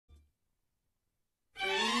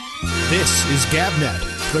This is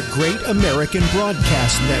GabNet, the Great American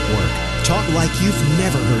Broadcast Network. Talk like you've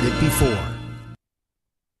never heard it before.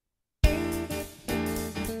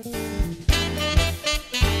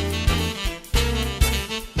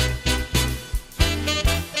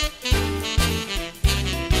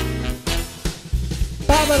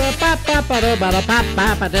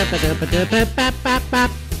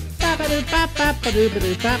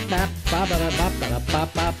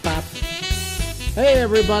 Hey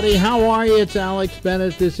everybody, how are you? It's Alex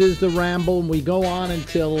Bennett. This is the Ramble, and we go on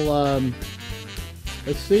until,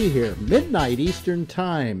 let's see here, midnight Eastern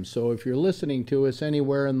Time. So if you're listening to us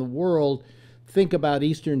anywhere in the world, think about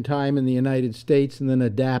Eastern Time in the United States and then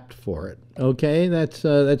adapt for it. Okay, that's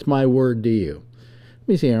my word to you. Let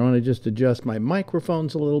me see here. I want to just adjust my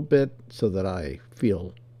microphones a little bit so that I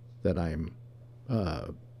feel that I'm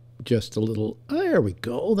just a little. There we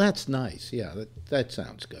go. That's nice. Yeah, that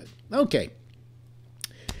sounds good. Okay.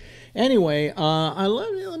 Anyway,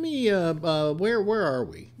 let me. Where are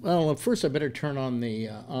we? Well, first I better turn on the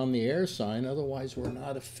air sign. Otherwise, we're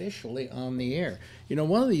not officially on the air. You know,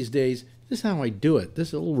 one of these days, this is how I do it. This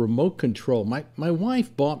is a little remote control. My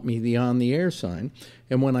wife bought me the on the air sign,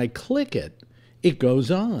 and when I click it, it goes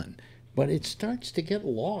on. But it starts to get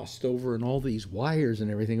lost over in all these wires and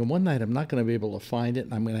everything. And one night I'm not going to be able to find it,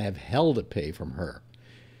 and I'm going to have hell to pay from her.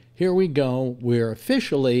 Here we go. We're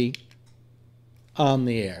officially on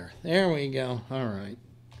the air. There we go. All right.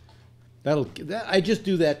 I just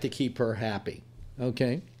do that to keep her happy.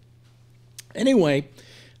 Okay. Anyway,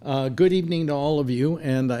 good evening to all of you,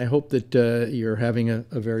 and I hope that you're having a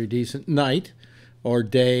very decent night or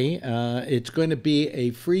day. It's going to be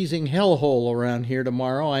a freezing hellhole around here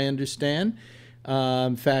tomorrow, I understand.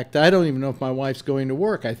 In fact, I don't even know if my wife's going to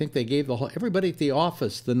work. I think they gave everybody at the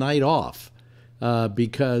office the night off.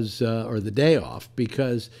 Because or the day off,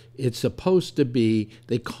 because it's supposed to be,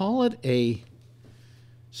 they call it a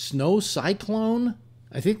snow cyclone.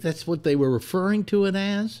 I think that's what they were referring to it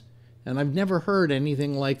as, and I've never heard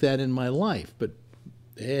anything like that in my life, but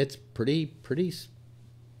it's pretty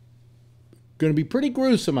going to be pretty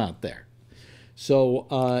gruesome out there. So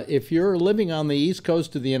if you're living on the East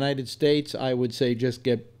Coast of the United States, I would say just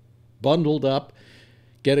get bundled up.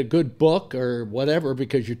 Get a good book or whatever,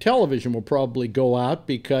 because your television will probably go out,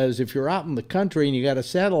 because if you're out in the country and you got a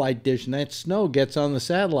satellite dish and that snow gets on the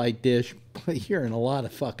satellite dish, you're in a lot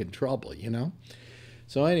of fucking trouble, you know?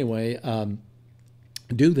 So anyway,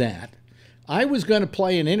 do that. I was going to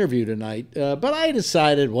play an interview tonight, but I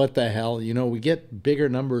decided, what the hell, you know, we get bigger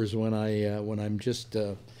numbers when I'm just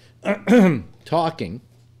talking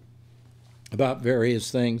about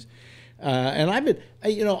various things. And I've been,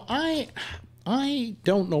 you know, I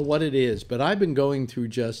don't know what it is, but I've been going through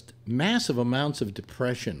just massive amounts of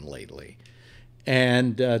depression lately.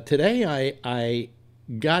 And today I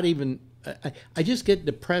got even, I just get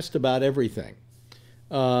depressed about everything.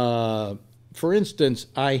 For instance,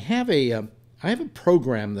 I have a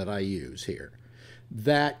program that I use here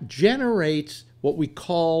that generates what we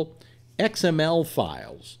call XML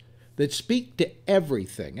files that speak to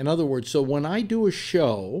everything. In other words, so when I do a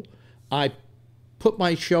show, I put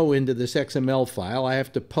my show into this XML file. I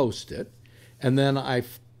have to post it, and then I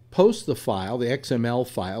post the file, the XML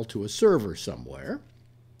file, to a server somewhere,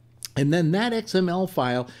 and then that XML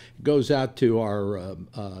file goes out to our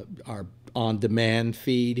on-demand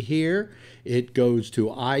feed here. It goes to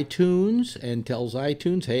iTunes and tells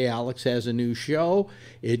iTunes, hey, Alex has a new show.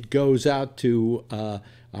 It goes out to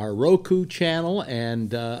our Roku channel,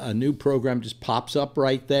 and a new program just pops up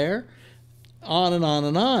right there. On and on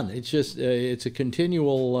and on. It's just it's a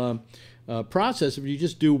continual process. If you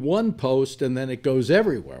just do one post and then it goes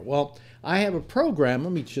everywhere. Well, I have a program.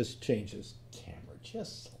 Let me just change this camera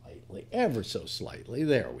just slightly, ever so slightly.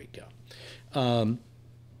 There we go.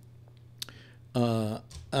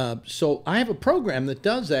 So I have a program that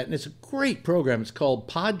does that, and it's a great program. It's called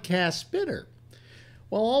Podcast Spitter.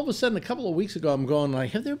 Well, all of a sudden, a couple of weeks ago, I'm going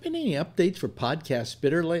like, have there been any updates for Podcast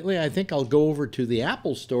Spitter lately? I think I'll go over to the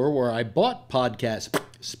Apple Store where I bought Podcast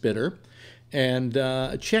Spitter and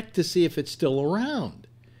check to see if it's still around.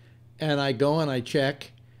 And I go and I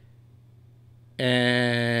check, and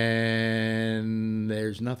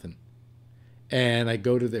there's nothing. And I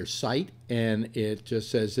go to their site, and it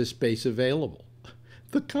just says this space available.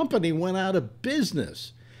 The company went out of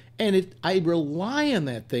business. And I rely on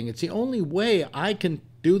that thing. It's the only way I can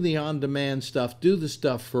do the on-demand stuff, do the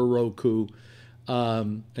stuff for Roku,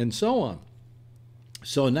 and so on.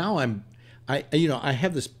 So now I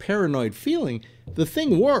have this paranoid feeling. The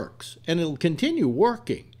thing works, and it'll continue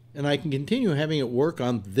working, and I can continue having it work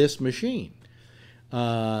on this machine.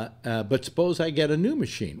 But suppose I get a new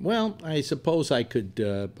machine. Well, I suppose I could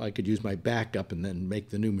use my backup and then make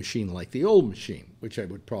the new machine like the old machine, which I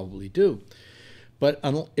would probably do. But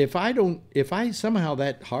if I somehow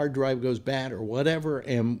that hard drive goes bad or whatever,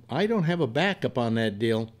 and I don't have a backup on that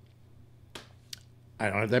deal, I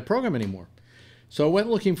don't have that program anymore. So I went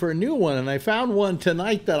looking for a new one, and I found one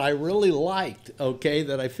tonight that I really liked, okay,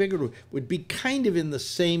 that I figured would be kind of in the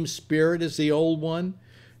same spirit as the old one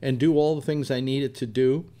and do all the things I need it to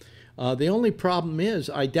do. The only problem is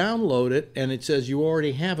I download it, and it says you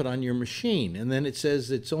already have it on your machine. And then it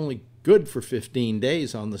says it's only good for 15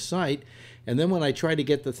 days on the site. And then when I try to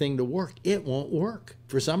get the thing to work, it won't work.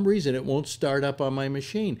 For some reason, it won't start up on my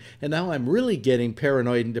machine. And now I'm really getting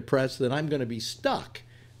paranoid and depressed that I'm going to be stuck,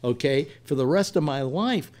 okay, for the rest of my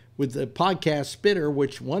life with the podcast spitter,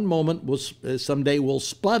 which one moment will someday will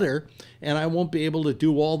sputter, and I won't be able to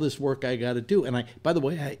do all this work I got to do. And by the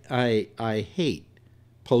way, I hate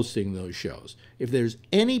posting those shows. If there's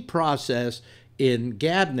any process in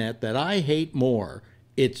GabNet that I hate more,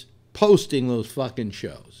 it's posting those fucking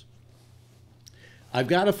shows. I've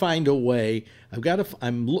got to find a way.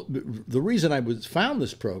 The reason I found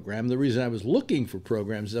this program, the reason I was looking for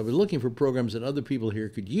programs, is I was looking for programs that other people here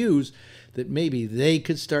could use, that maybe they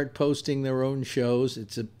could start posting their own shows.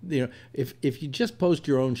 It's if you just post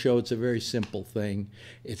your own show, it's a very simple thing.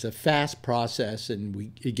 It's a fast process,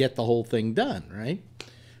 and you get the whole thing done, right?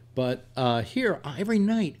 But here, every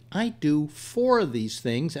night, I do 4 of these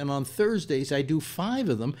things, and on Thursdays, I do 5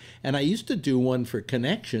 of them. And I used to do one for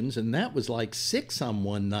connections, and that was like 6 on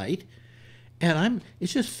one night. And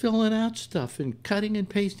it's just filling out stuff and cutting and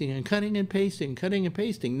pasting and cutting and pasting, cutting and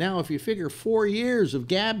pasting. Now, if you figure 4 years of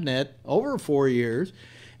GabNet, over 4 years,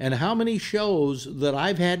 and how many shows that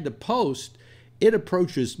I've had to post, it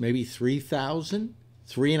approaches maybe 3,000,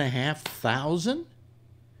 3,500.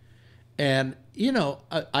 And,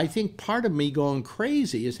 I think part of me going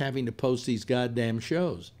crazy is having to post these goddamn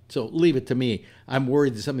shows. So leave it to me. I'm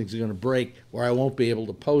worried that something's going to break or I won't be able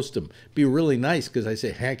to post them. Be really nice because I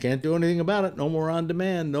say, hey, I can't do anything about it. No more on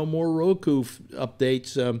demand. No more Roku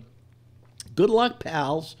updates. Good luck,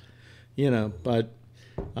 pals. But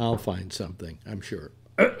I'll find something, I'm sure.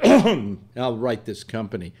 I'll write this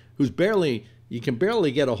company who's you can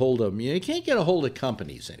barely get a hold of them. You can't get a hold of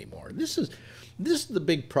companies anymore. This is the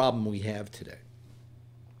big problem we have today.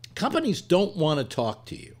 Companies don't want to talk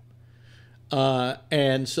to you.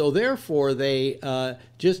 And so therefore they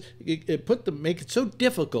make it so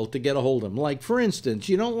difficult to get a hold of them. Like, for instance,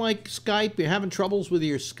 you don't like Skype, you're having troubles with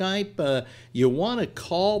your Skype, you want to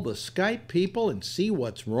call the Skype people and see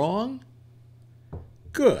what's wrong?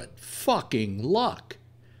 Good fucking luck.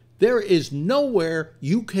 There is nowhere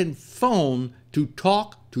you can phone to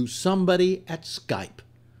talk to somebody at Skype.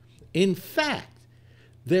 In fact,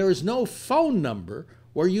 there is no phone number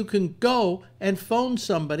where you can go and phone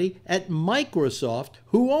somebody at Microsoft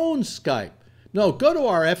who owns Skype. No, go to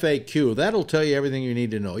our FAQ. That'll tell you everything you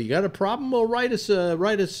need to know. You got a problem? Well, write us a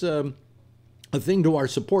thing to our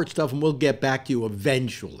support stuff, and we'll get back to you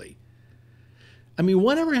eventually. I mean,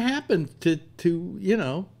 whatever happened to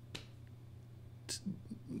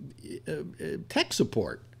tech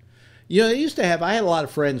support? I used to I had a lot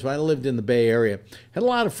of friends when I lived in the Bay Area. Had a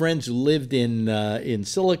lot of friends who lived in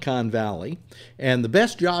Silicon Valley, and the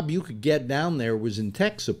best job you could get down there was in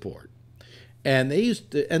tech support. And they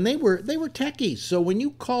were techies. So when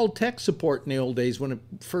you called tech support in the old days, when it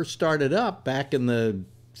first started up back in the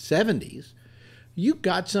 70s, you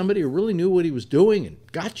got somebody who really knew what he was doing and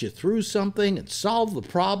got you through something and solved the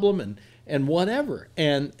problem and whatever.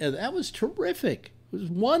 And that was terrific. It was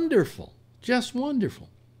wonderful, just wonderful.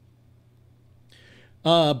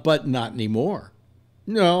 But not anymore.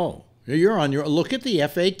 No, you're on your look at the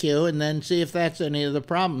FAQ and then see if that's any of the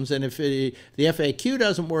problems. And if the FAQ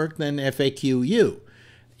doesn't work, then FAQ you.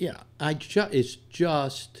 Yeah, it's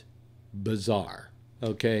just bizarre.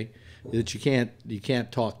 Okay, that you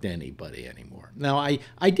can't talk to anybody anymore. Now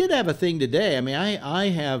I did have a thing today. I mean I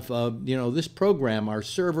have this program, our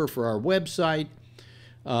server for our website,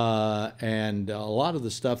 and a lot of the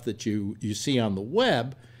stuff that you see on the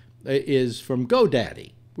web is from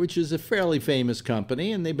GoDaddy, which is a fairly famous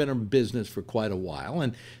company, and they've been in business for quite a while.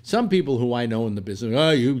 And some people who I know in the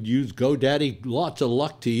business, you use GoDaddy, lots of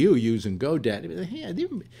luck to you using GoDaddy. Yeah,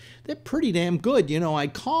 they're pretty damn good. I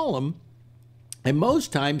call them, and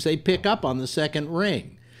most times they pick up on the second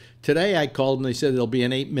ring. Today I called and they said there'll be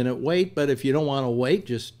an 8-minute wait, but if you don't want to wait,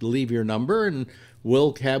 just leave your number and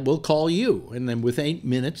we'll call you. And then with 8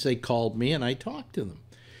 minutes, they called me and I talked to them.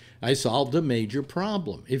 I solved a major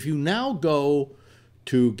problem. If you now go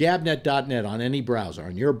to gabnet.net on any browser,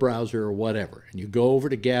 on your browser or whatever, and you go over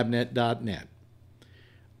to gabnet.net,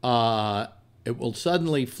 it will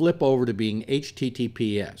suddenly flip over to being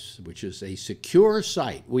HTTPS, which is a secure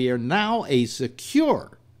site. We are now a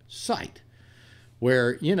secure site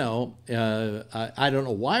where, I don't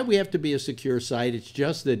know why we have to be a secure site. It's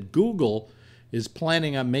just that Google is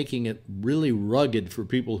planning on making it really rugged for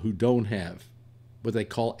people who don't have what they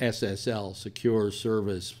call SSL, secure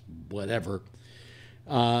service, whatever.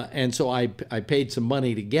 And so I paid some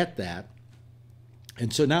money to get that.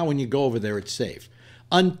 And so now when you go over there, it's safe.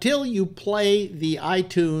 Until you play the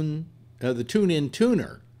iTunes, the TuneIn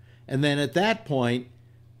tuner. And then at that point,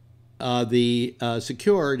 the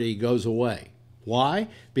security goes away. Why?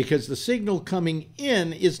 Because the signal coming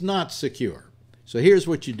in is not secure. So here's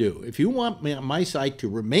what you do. If you want my site to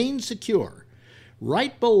remain secure,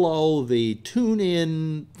 right below the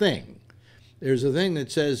TuneIn thing, there's a thing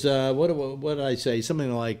that says, what did I say?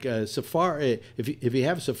 Something like Safari. If you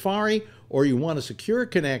have Safari or you want a secure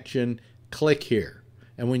connection, click here.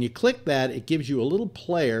 And when you click that, it gives you a little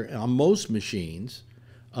player on most machines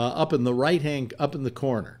up in the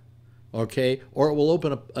corner. Okay? Or it will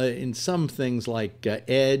open up in some things like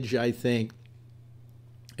Edge, I think.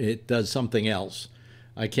 It does something else.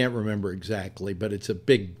 I can't remember exactly, but it's a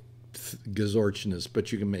big gazorchiness,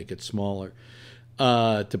 but you can make it smaller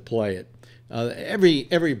to play it.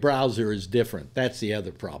 Every browser is different. That's the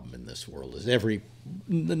other problem in this world, is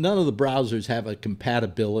none of the browsers have a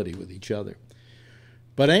compatibility with each other.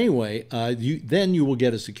 But anyway, then you will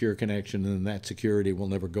get a secure connection, and that security will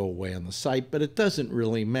never go away on the site. But it doesn't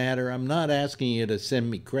really matter. I'm not asking you to send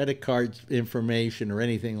me credit card information or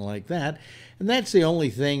anything like that. And that's the only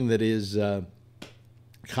thing that is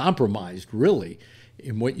compromised, really,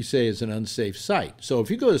 in what you say is an unsafe site. So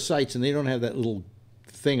if you go to sites and they don't have that little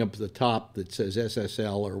thing up at the top that says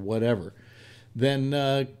SSL or whatever, then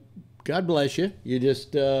God bless you. You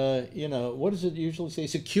just, what does it usually say?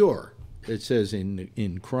 Secure. It says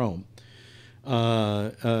in Chrome.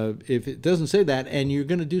 If it doesn't say that and you're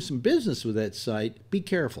going to do some business with that site, be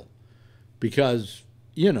careful, because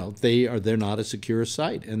they're not a secure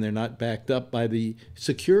site, and they're not backed up by the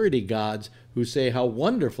security gods who say how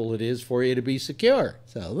wonderful it is for you to be secure.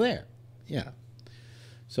 So there, yeah.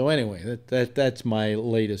 So anyway, that's my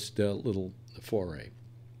latest little foray.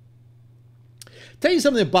 Tell you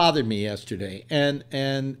something that bothered me yesterday, and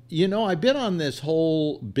I've been on this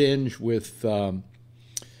whole binge with the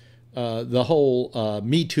whole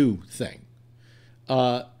Me Too thing.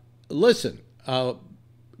 Listen,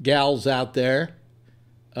 gals out there,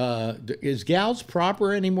 is gals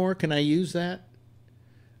proper anymore? Can I use that?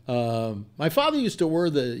 My father used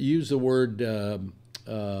to use the word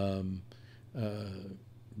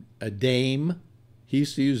a dame. He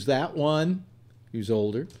used to use that one. He was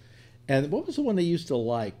older. And what was the one they used to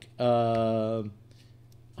like? Oh,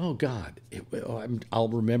 God. I'll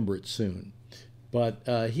remember it soon. But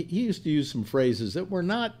he used to use some phrases that were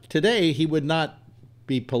not, today he would not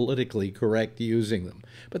be politically correct using them.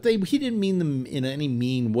 But he didn't mean them in any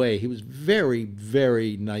mean way. He was very,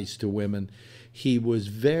 very nice to women. He was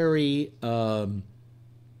very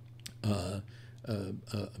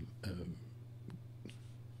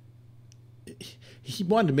he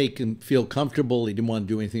wanted to make them feel comfortable. He didn't want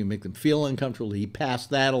to do anything to make them feel uncomfortable. He passed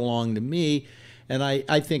that along to me. And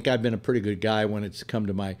I think I've been a pretty good guy when it's come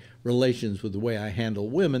to my relations with the way I handle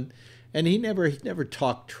women. And he never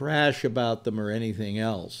talked trash about them or anything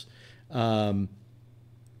else. But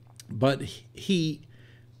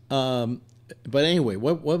anyway,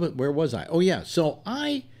 where was I? Oh, yeah. So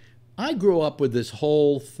I grew up with this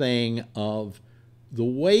whole thing of the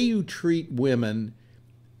way you treat women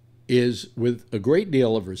is with a great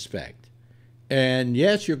deal of respect. And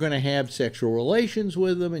yes, you're going to have sexual relations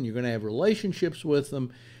with them and you're going to have relationships with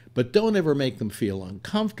them, but don't ever make them feel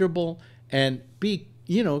uncomfortable, and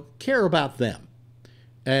care about them.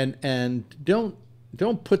 And don't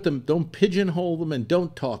pigeonhole them, and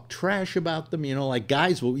don't talk trash about them. Like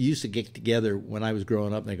guys used to get together when I was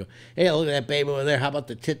growing up and they go, "Hey, look at that baby over there. How about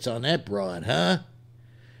the tits on that broad, huh?"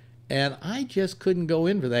 And I just couldn't go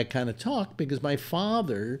in for that kind of talk because my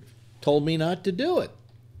father told me not to do it.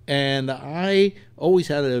 And I always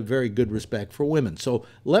had a very good respect for women. So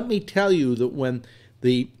let me tell you that when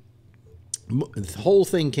the whole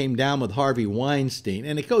thing came down with Harvey Weinstein,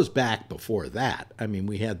 and it goes back before that. I mean,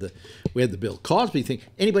 we had the Bill Cosby thing.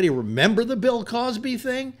 Anybody remember the Bill Cosby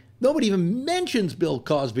thing? Nobody even mentions Bill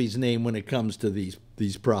Cosby's name when it comes to these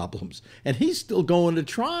problems. And he's still going to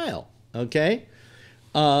trial, okay?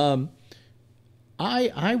 I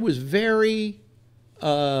was very,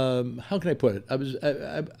 how can I put it?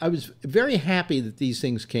 I was very happy that these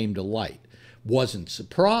things came to light. Wasn't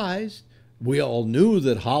surprised. We all knew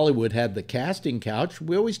that Hollywood had the casting couch.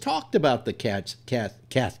 We always talked about the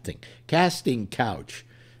casting couch.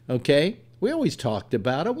 Okay? We always talked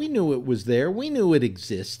about it. We knew it was there. We knew it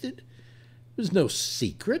existed. It was no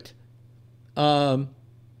secret. But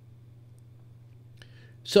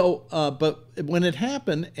when it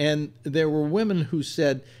happened, and there were women who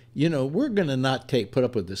said, you know, we're going to not put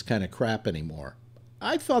up with this kind of crap anymore.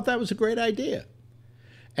 I thought that was a great idea.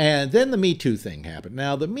 And then the Me Too thing happened.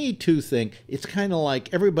 Now, the Me Too thing, it's kind of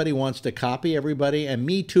like everybody wants to copy everybody, and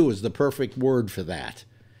Me Too is the perfect word for that.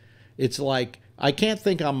 It's like, I can't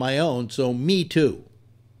think on my own, so Me Too.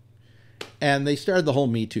 And they started the whole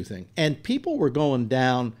Me Too thing. And people were going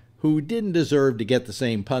down who didn't deserve to get the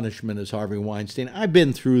same punishment as Harvey Weinstein. I've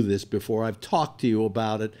been through this before. I've talked to you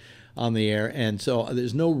about it on the air, and so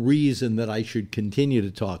there's no reason that I should continue to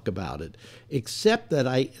talk about it, except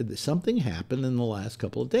that something happened in the last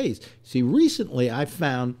couple of days. See, recently I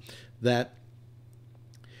found that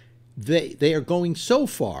they are going so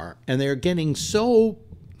far, and they're getting so,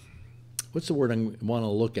 what's the word I want to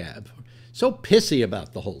look at, so pissy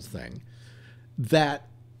about the whole thing, that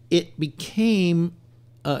it became,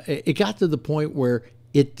 it got to the point where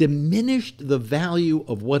it diminished the value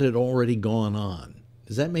of what had already gone on.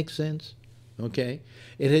 Does that make sense? Okay.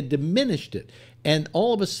 It had diminished it. And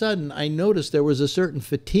all of a sudden, I noticed there was a certain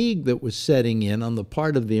fatigue that was setting in on the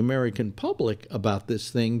part of the American public about this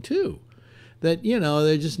thing, too. That, you know,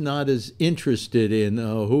 they're just not as interested in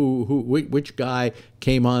which guy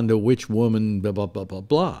came on to which woman, blah, blah, blah, blah,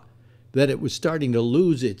 blah. That it was starting to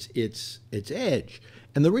lose its edge.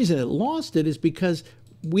 And the reason it lost it is because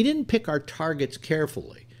we didn't pick our targets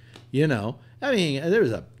carefully. You know, I mean, there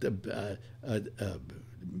was a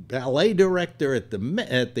ballet director at the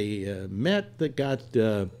Met that got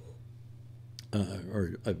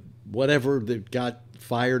whatever that got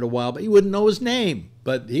fired a while, but you wouldn't know his name.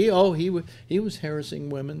 But he was harassing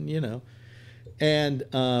women, you know. And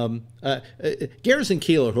Garrison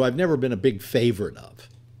Keillor, who I've never been a big favorite of,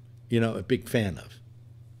 you know, a big fan of.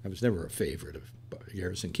 I was never a favorite of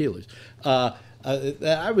Garrison Keillor's.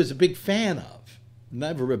 I was a big fan of,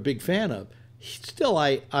 never a big fan of. Still,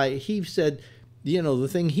 he said, you know, the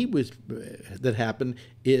thing that happened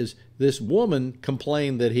is this woman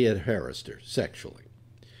complained that he had harassed her sexually.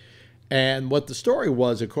 And what the story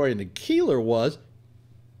was, according to Keillor, was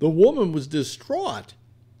the woman was distraught.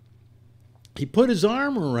 He put his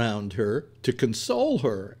arm around her to console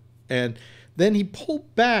her, and then he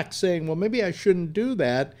pulled back saying, well, maybe I shouldn't do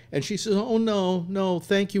that. And she says, oh, no,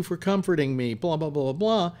 thank you for comforting me, blah, blah, blah,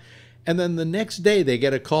 blah. And then the next day they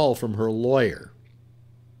get a call from her lawyer.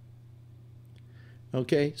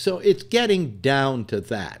 Okay, so it's getting down to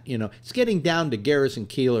that. You know, it's getting down to Garrison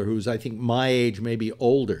Keillor, who's, I think, my age, maybe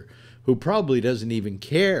older, who probably doesn't even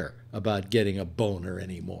care about getting a boner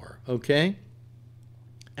anymore. Okay?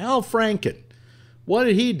 Al Franken, what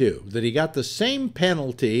did he do? That he got the same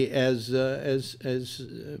penalty as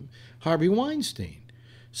Harvey Weinstein.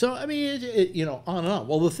 So, I mean, you know, on and on.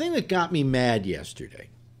 Well, the thing that got me mad yesterday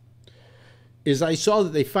is I saw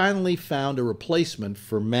that they finally found a replacement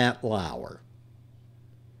for Matt Lauer.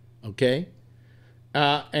 Okay?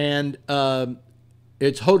 And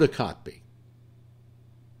it's Hoda Kotb.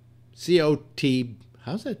 C-O-T,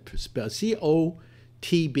 how's that spelled?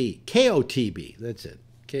 C-O-T-B. K-O-T-B. That's it.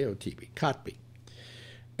 K-O-T-B. Kotb.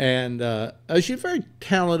 And she's a very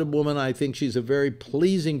talented woman. I think she's a very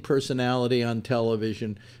pleasing personality on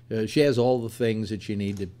television. She has all the things that you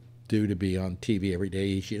need to do to be on TV every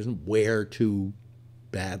day. She doesn't wear too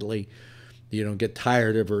badly. You don't get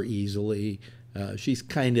tired of her easily. She's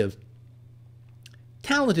kind of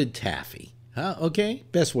talented taffy. Okay?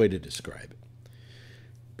 Best way to describe it.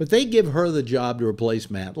 But they give her the job to replace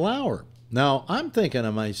Matt Lauer. Now, I'm thinking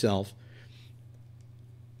to myself,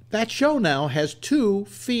 that show now has 2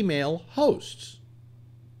 female hosts.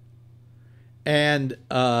 And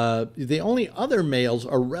the only other males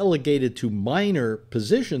are relegated to minor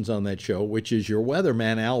positions on that show, which is your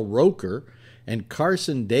weatherman, Al Roker, and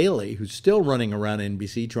Carson Daly, who's still running around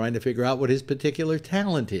NBC trying to figure out what his particular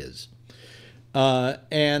talent is.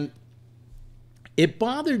 And it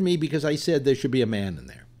bothered me because I said there should be a man in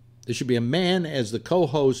there. There should be a man as the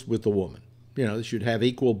co-host with the woman. You know, they should have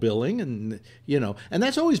equal billing, and, you know, and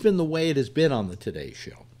that's always been the way it has been on the Today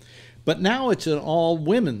Show. But now it's an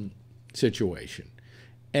all-women situation.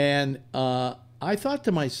 And I thought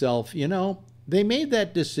to myself, you know, they made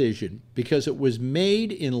that decision because it was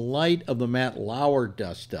made in light of the Matt Lauer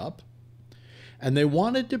dust-up, and they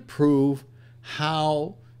wanted to prove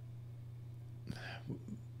how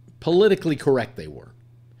politically correct they were.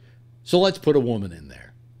 So let's put a woman in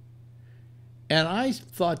there. And I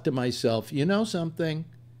thought to myself, you know something?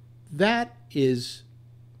 That is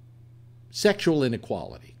sexual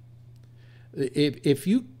inequality. If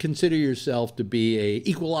you consider yourself to be an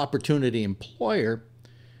equal opportunity employer,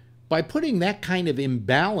 by putting that kind of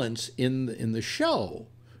imbalance in the show,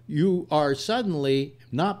 you are suddenly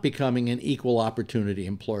not becoming an equal opportunity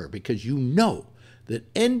employer, because you know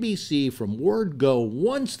that NBC from word go,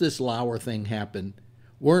 once this Lauer thing happened,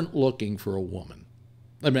 weren't looking for a woman.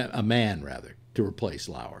 I mean, a man, rather, to replace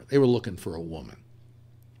Lauer. They were looking for a woman.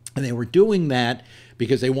 And they were doing that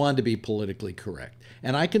because they wanted to be politically correct.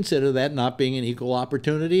 And I consider that not being an equal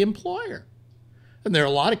opportunity employer. And there are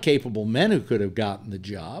a lot of capable men who could have gotten the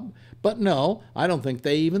job. But no, I don't think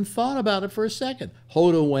they even thought about it for a second.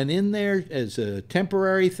 Hoda went in there as a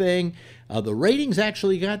temporary thing. The ratings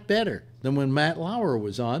actually got better than when Matt Lauer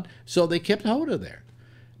was on, so they kept Hoda there.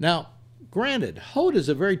 Now, granted, Hoda's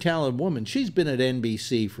a very talented woman. She's been at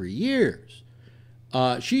NBC for years.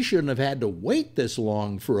 She shouldn't have had to wait this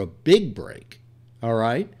long for a big break, all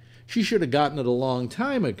right? She should have gotten it a long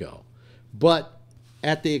time ago. But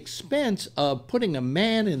at the expense of putting a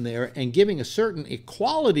man in there and giving a certain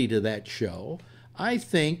equality to that show, I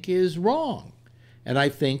think is wrong. And I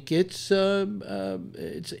think it's the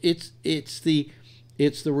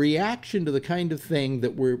reaction to the kind of thing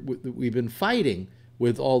that we've been fighting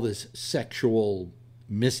with all this sexual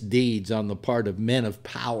misdeeds on the part of men of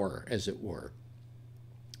power, as it were.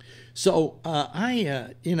 So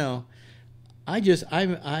I just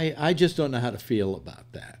don't know how to feel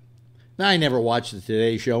about that. Now, I never watch the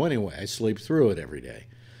Today Show anyway. I sleep through it every day,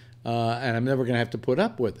 and I'm never going to have to put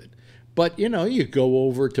up with it. But you go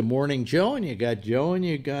over to Morning Joe, and you got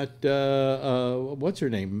what's her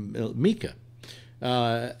name, Mika,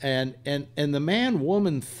 and the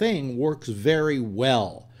man-woman thing works very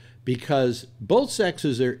well because both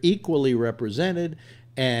sexes are equally represented.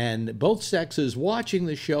 And both sexes watching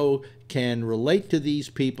the show can relate to these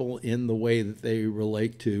people in the way that they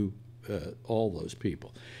relate to all those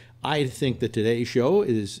people. I think the Today Show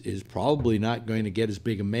is probably not going to get as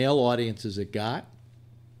big a male audience as it got.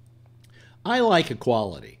 I like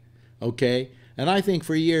equality, okay? And I think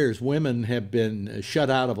for years women have been shut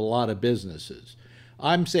out of a lot of businesses.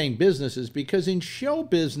 I'm saying businesses because in show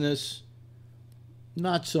business,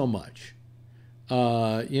 not so much.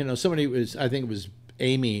 Somebody was, I think it was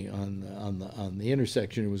Amy on the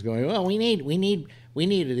intersection, who was going, well, we need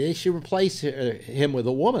it. They should replace him with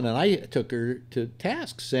a woman. And I took her to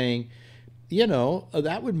task, saying,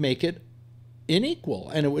 that would make it unequal,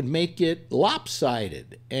 and it would make it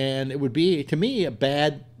lopsided, and it would be, to me, a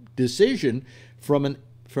bad decision from an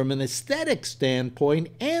aesthetic standpoint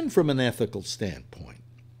and from an ethical standpoint.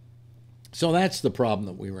 So that's the problem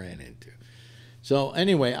that we ran into. So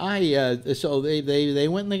anyway, so they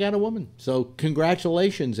went and they got a woman. So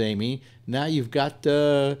congratulations, Amy. Now you've got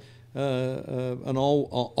an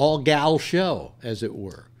all gal show, as it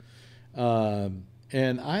were. And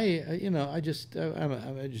I'm just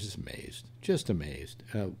amazed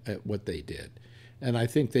at what they did. And I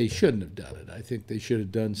think they shouldn't have done it. I think they should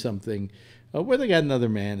have done something where they got another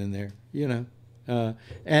man in there,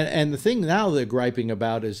 And the thing now they're griping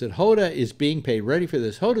about is that Hoda is being paid. Ready for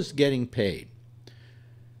this? Hoda's getting paid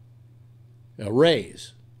a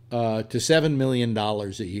raise to $7 million a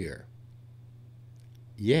year.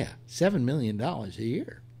 Yeah, $7 million a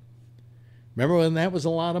year. Remember when that was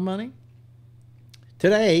a lot of money?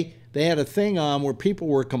 Today, they had a thing on where people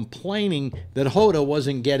were complaining that Hoda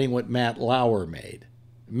wasn't getting what Matt Lauer made.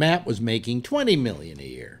 Matt was making $20 million a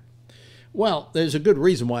year. Well, there's a good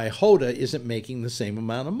reason why Hoda isn't making the same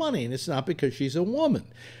amount of money, and it's not because she's a woman,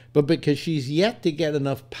 but because she's yet to get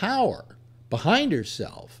enough power behind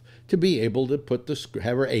herself to be able to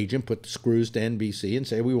have her agent put the screws to NBC and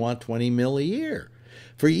say, we want $20 million a year.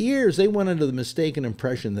 For years, they went under the mistaken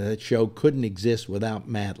impression that that show couldn't exist without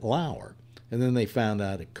Matt Lauer, and then they found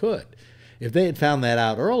out it could. If they had found that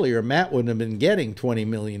out earlier, Matt wouldn't have been getting $20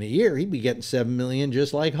 million a year. He'd be getting $7 million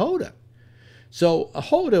just like Hoda. So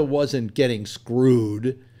Hoda wasn't getting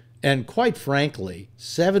screwed, and quite frankly,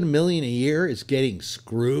 $7 million a year is getting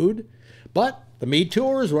screwed. But the Me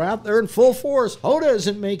Tooers were out there in full force. Hoda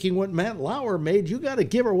isn't making what Matt Lauer made. You got to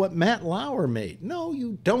give her what Matt Lauer made. No,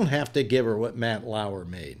 you don't have to give her what Matt Lauer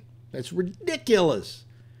made. That's ridiculous.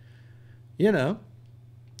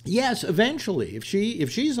 Yes, eventually, if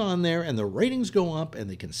she's on there and the ratings go up and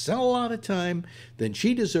they can sell a lot of time, then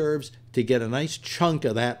she deserves to get a nice chunk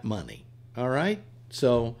of that money. All right?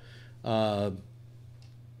 So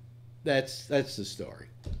that's the story.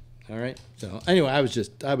 All right? So anyway, I was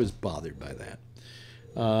bothered by that.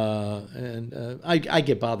 I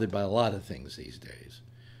get bothered by a lot of things these days.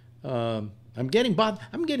 I'm getting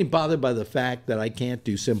bothered by the fact that I can't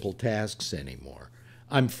do simple tasks anymore.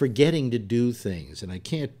 I'm forgetting to do things, and I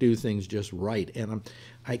can't do things just right, and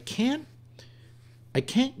I can't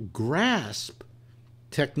grasp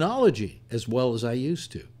technology as well as I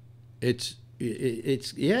used to. It's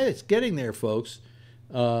getting there, folks.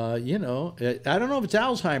 You know, I don't know if it's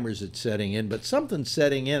Alzheimer's that's setting in, but something's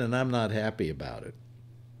setting in, and I'm not happy about it.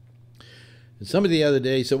 And somebody the other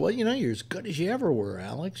day said, "Well, you know, you're as good as you ever were,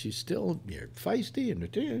 Alex. You're feisty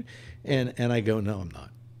and I go, "No, I'm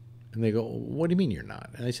not." And they go, "What do you mean you're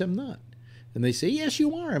not?" And I said, "I'm not." And they say, "Yes,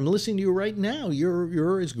 you are. I'm listening to you right now.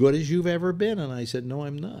 You're as good as you've ever been." And I said, "No,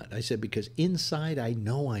 I'm not." I said, "Because inside I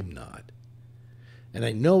know I'm not. And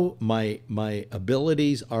I know my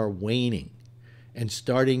abilities are waning and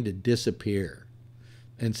starting to disappear.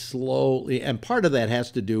 And slowly, and part of that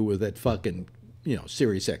has to do with that fucking, you know,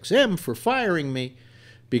 Sirius XM for firing me,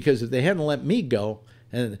 because if they hadn't let me go,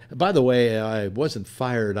 and by the way, I wasn't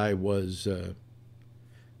fired, I was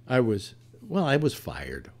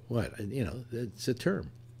fired. What? You know, it's a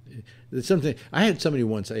term. It's something. I had somebody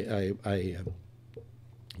once, I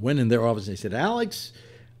went in their office and they said, "Alex,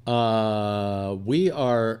 we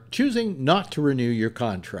are choosing not to renew your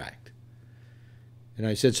contract." And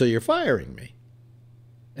I said, "So you're firing me?"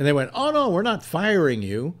 And they went, "Oh, no, we're not firing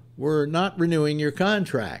you. We're not renewing your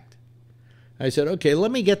contract." I said, "Okay,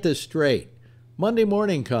 let me get this straight. Monday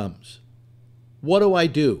morning comes. What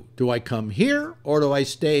do? Do I come here or do I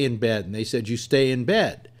stay in bed?" And they said, "You stay in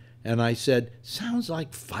bed." And I said, "Sounds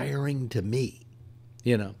like firing to me."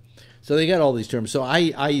 You know, so they got all these terms. So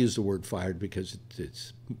I use the word fired because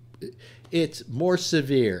it's more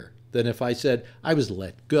severe than if I said I was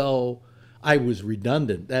let go, I was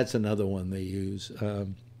redundant. That's another one they use.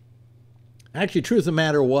 Actually, truth of the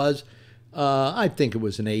matter was, I think it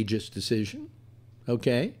was an ageist decision.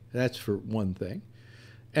 Okay, that's for one thing.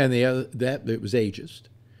 And the other, that it was ageist.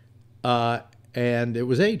 And it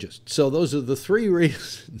was ageist. So those are the three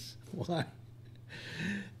reasons why.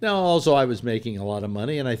 Now, also, I was making a lot of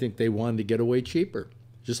money, and I think they wanted to get away cheaper,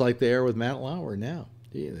 just like they are with Matt Lauer now.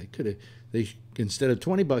 Yeah, they could have, instead of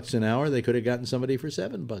 $20 an hour, they could have gotten somebody for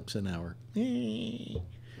 $7 an hour, and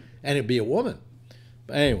it'd be a woman.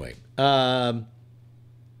 But anyway, I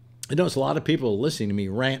notice a lot of people listening to me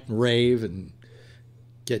rant and rave and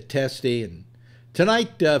get testy. And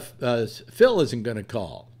tonight, Phil isn't going to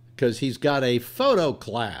call because he's got a photo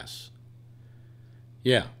class.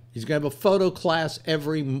 Yeah, he's going to have a photo class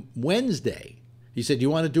every Wednesday. He said, "You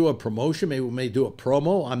want to do a promotion? Maybe we may do a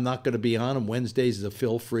promo. I'm not going to be on Wednesdays is a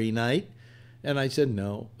Phil-free night." And I said,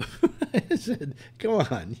 "No." I said, "Come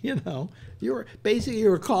on, you know, you're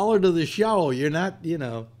a caller to the show. You're not, you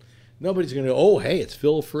know, nobody's going to go, oh, hey, it's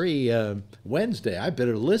Phil-free Wednesday. I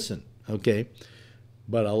better listen." Okay.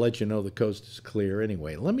 But I'll let you know the coast is clear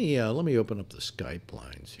anyway. Let me open up the Skype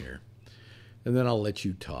lines here, and then I'll let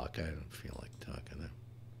you talk. I don't feel like talking.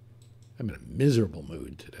 I'm in a miserable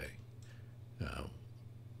mood today.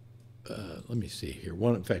 Let me see here.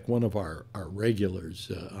 In fact, one of our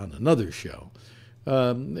regulars on another show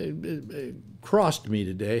crossed me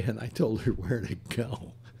today, and I told her where to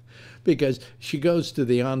go because she goes to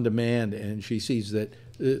the on-demand and she sees that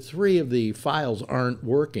 3 of the files aren't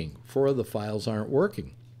working. 4 of the files aren't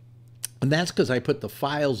working. And that's because I put the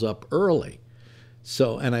files up early.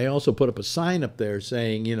 So, and I also put up a sign up there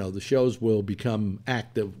saying, you know, the shows will become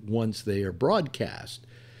active once they are broadcast.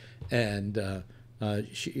 And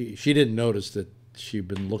she didn't notice that she'd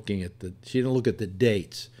been looking at she didn't look at the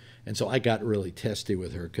dates. And so I got really testy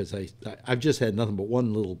with her because I've just had nothing but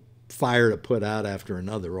one little fire to put out after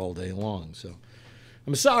another all day long. So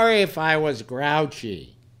I'm sorry if I was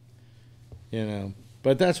grouchy, you know,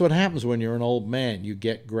 but that's what happens when you're an old man. You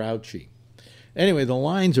get grouchy. Anyway, the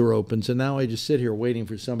lines are open, so now I just sit here waiting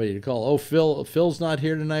for somebody to call. Oh, Phil's not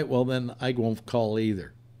here tonight? Well, then I won't call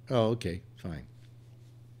either. Oh, okay, fine.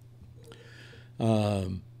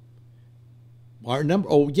 Our number,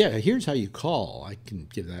 oh, yeah, here's how you call. I can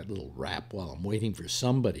give that little rap while I'm waiting for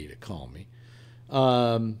somebody to call me.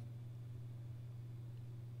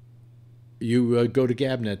 You go to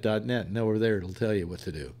gabnet.net, and over there it'll tell you what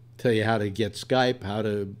to do. Tell you how to get Skype, how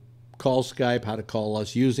to call Skype, how to call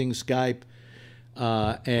us using Skype.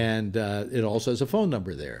 And it also has a phone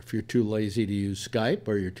number there. If you're too lazy to use Skype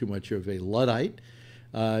or you're too much of a Luddite,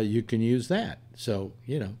 you can use that. So,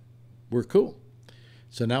 you know, we're cool.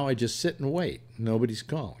 So now I just sit and wait. Nobody's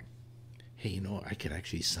calling. Hey, you know, I could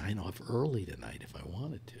actually sign off early tonight if I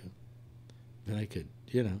wanted to. Then I could,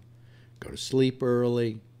 you know, go to sleep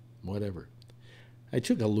early, whatever. I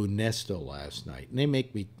took a Lunesto last night, and they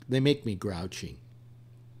make me grouchy.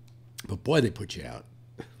 But boy, they put you out.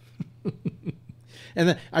 And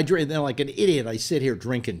then I drink. Then, like an idiot, I sit here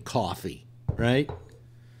drinking coffee, right?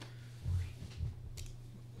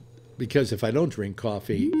 because if I don't drink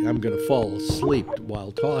coffee, I'm going to fall asleep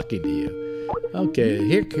while talking to you. Okay,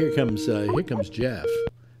 here comes Jeff.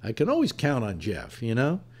 I can always count on Jeff, you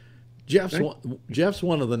know? Jeff's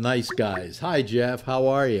one of the nice guys. Hi, Jeff. How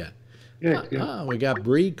are you? Yeah. We got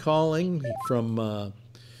Bree calling from where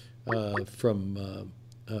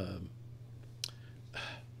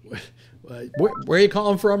are you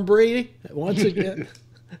calling from, Bree? Once again.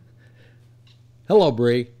 Hello,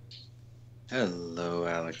 Bree. Hello,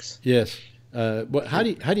 Alex. Yes. How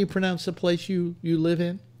do you pronounce the place you live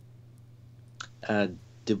in?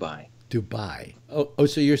 Dubai. Dubai. Oh,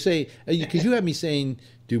 so you're saying, because you have me saying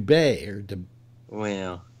Dubai or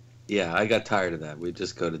Well, yeah, I got tired of that. We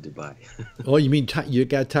just go to Dubai. Oh, you mean you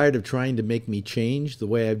got tired of trying to make me change the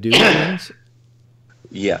way I do things?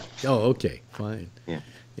 Yeah. Oh, okay, fine.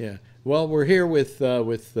 Yeah. Well, we're here with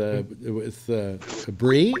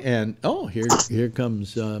Bree, and here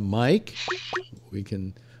comes Mike. We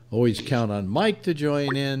can always count on Mike to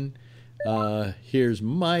join in. Here's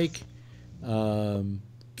Mike. Can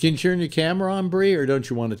you turn your camera on, Bree, or don't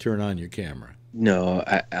you want to turn on your camera? No,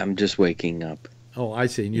 I'm just waking up. Oh, I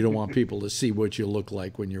see. And you don't want people to see what you look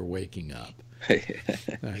like when you're waking up.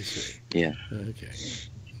 I see. Yeah. Okay.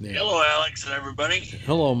 Yeah. Hello, Alex and everybody.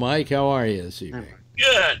 Hello, Mike. How are you this evening?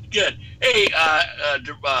 Good. Hey,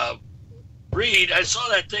 Reed, I saw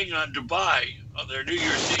that thing on Dubai on their New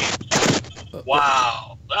Year's Eve.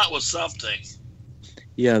 Wow, that was something.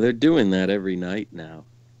 Yeah, they're doing that every night now.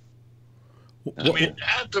 I mean,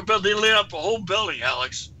 after they lit up the whole building,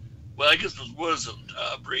 Alex. Well, I guess it wasn't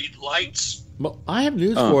Reed lights. Well, I have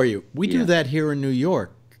news for you. We do that here in New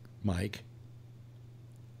York, Mike.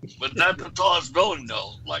 But not the tallest building,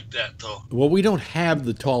 though, like that, though. Well, we don't have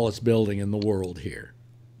the tallest building in the world here.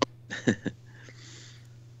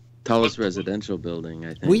 Tallest residential building,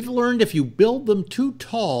 I think. We've learned if you build them too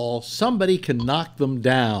tall, somebody can knock them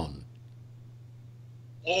down.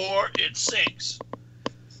 Or it sinks.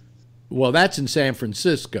 Well, that's in San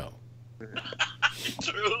Francisco.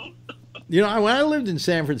 True. You know, when I lived in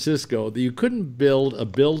San Francisco, you couldn't build a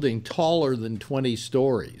building taller than 20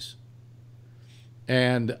 stories.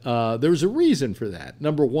 And there was a reason for that.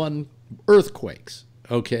 Number one, earthquakes,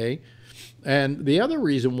 okay? And the other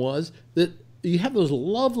reason was that you have those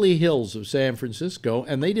lovely hills of San Francisco,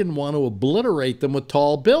 and they didn't want to obliterate them with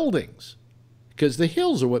tall buildings because the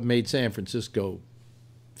hills are what made San Francisco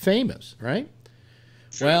famous, right?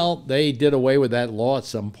 Well, they did away with that law at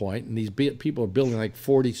some point, and these people are building like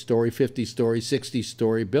 40-story, 50-story,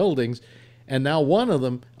 60-story buildings, and now one of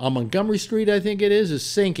them on Montgomery Street, I think it is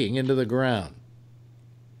sinking into the ground.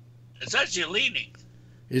 It's actually leaning.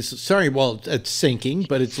 It's sinking,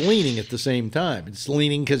 but it's leaning at the same time. It's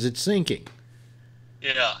leaning because it's sinking.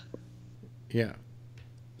 Yeah. Yeah.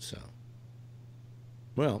 So,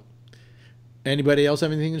 well, anybody else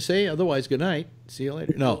have anything to say? Otherwise, good night. See you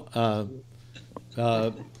later. No.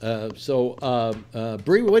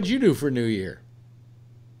 Bree, what'd you do for New Year?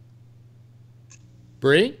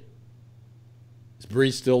 Bree? Is Bree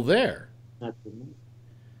still there? Not for me.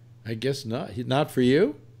 I guess not. Not for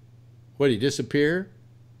you? What, did he disappear?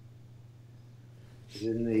 He's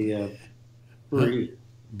in the brewery.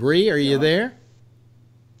 Bree, are you there?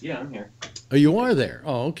 Yeah, I'm here. Oh, you are there.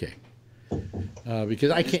 Oh, okay.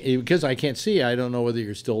 Because I can't see. I don't know whether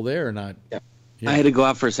you're still there or not. Yeah. Yeah. I had to go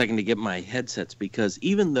out for a second to get my headsets because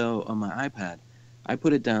even though on my iPad I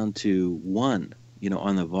put it down to 1,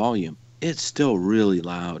 on the volume, it's still really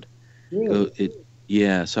loud. Really?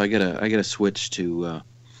 So I gotta switch to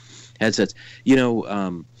headsets.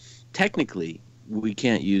 Technically we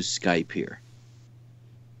can't use Skype here.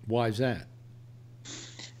 Why is that?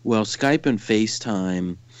 Well, Skype and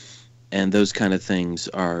FaceTime and those kind of things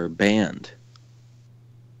are banned.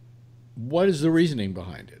 What is the reasoning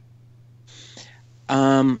behind it?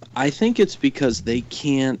 I think it's because they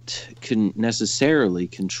can't necessarily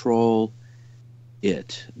control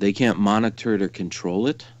it. They can't monitor it or control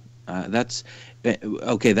it. That's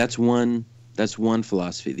one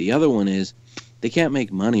philosophy. The other one is they can't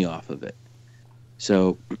make money off of it.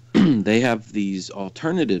 So they have these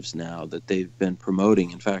alternatives now that they've been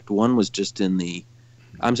promoting. In fact, one was just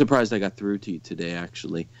I'm surprised I got through to you today,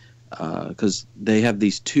 actually, because they have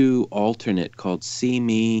these 2 alternate called See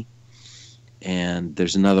Me, and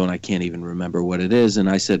there's another one I can't even remember what it is. And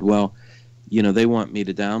I said, well, they want me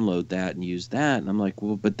to download that and use that. And I'm like,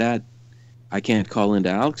 well, but that I can't call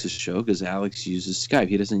into Alex's show because Alex uses Skype.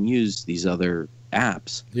 He doesn't use these other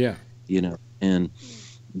apps. Yeah. And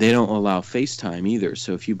they don't allow FaceTime either.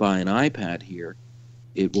 So if you buy an iPad here,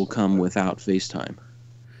 it will come without FaceTime.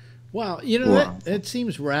 Well, that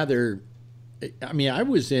seems rather. I mean, I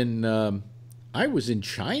was in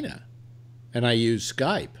China, and I used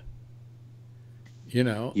Skype. You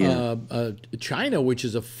know, Yeah. China, which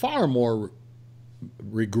is a far more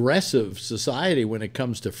regressive society when it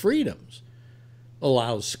comes to freedoms,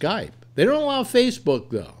 allows Skype. They don't allow Facebook,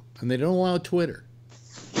 though, and they don't allow Twitter.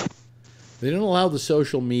 They don't allow the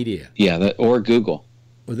social media. Yeah, or Google.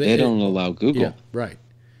 Well, They don't allow Google. Yeah, right.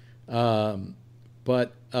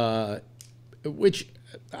 Which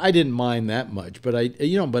I didn't mind that much, but I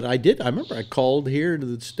did. I remember I called here to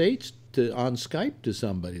the States on Skype to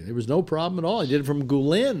somebody. There was no problem at all. I did it from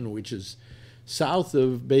Guilin, which is south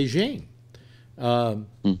of Beijing.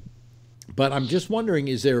 But I'm just wondering,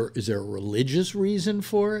 is there a religious reason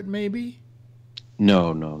for it? Maybe.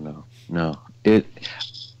 No. It,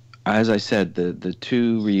 as I said, the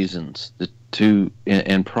two reasons,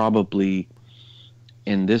 and probably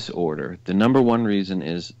in this order. The number one reason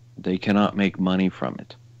is they cannot make money from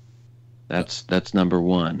it. That's number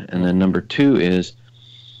one, and then number two is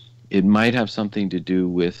it might have something to do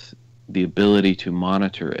with the ability to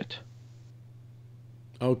monitor it.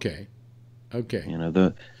 Okay. You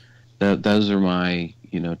know, those are my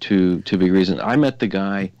two big reasons. I met the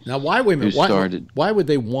guy. Now, wait a minute. Who started? Why would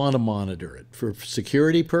they want to monitor it? For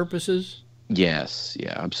security purposes? Yes.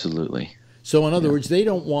 Yeah. Absolutely. So, in other words, they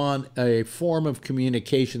don't want a form of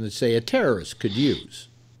communication that, say, a terrorist could use.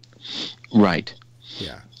 Right.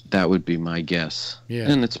 Yeah. That would be my guess. Yeah.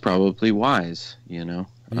 And it's probably wise, Yeah.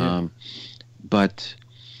 But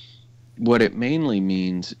what it mainly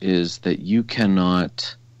means is that you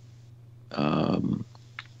cannot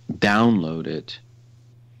download it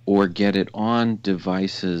or get it on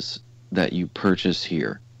devices that you purchase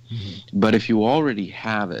here. Mm-hmm. But if you already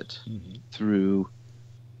have it through,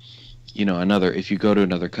 if you go to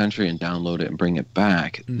another country and download it and bring it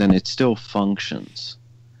back, then it still functions.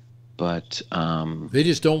 But they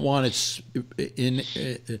just don't want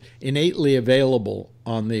it innately available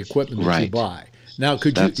on the equipment that you buy. Now,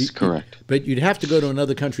 That's correct. But you'd have to go to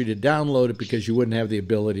another country to download it because you wouldn't have the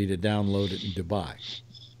ability to download it in Dubai.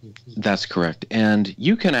 That's correct. And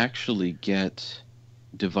you can actually get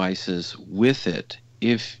devices with it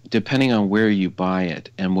depending on where you buy it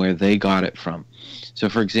and where they got it from. So,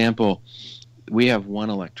 for example, we have one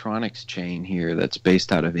electronics chain here that's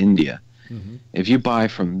based out of India. Mm-hmm. If you buy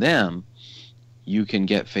from them, you can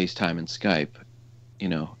get FaceTime and Skype,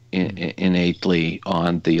 innately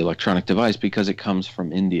on the electronic device because it comes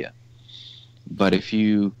from India. But if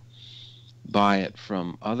you buy it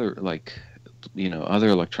from other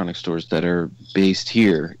electronic stores that are based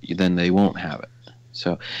here, then they won't have it.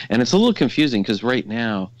 So, and it's a little confusing because right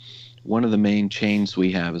now, one of the main chains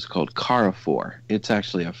we have is called Carrefour. It's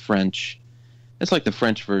actually it's like the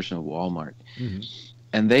French version of Walmart. Mm-hmm.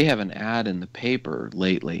 And they have an ad in the paper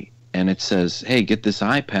lately, and it says, hey, get this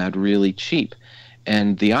iPad really cheap.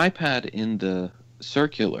 And the iPad in the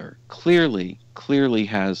circular clearly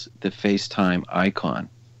has the FaceTime icon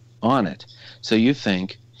on it. So you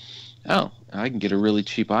think, oh, I can get a really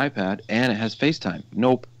cheap iPad, and it has FaceTime.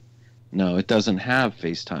 Nope. No, it doesn't have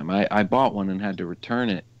FaceTime. I bought one and had to return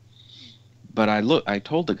it. But I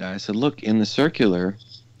told the guy, I said, look, in the circular,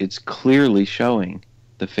 it's clearly showing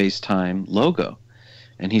the FaceTime logo.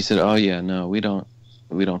 And he said, "Oh yeah, no, we don't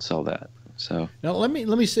sell that." So now let me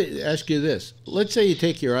ask you this. Let's say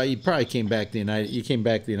you probably came back to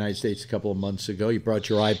the United States a couple of months ago. You brought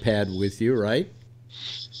your iPad with you, right?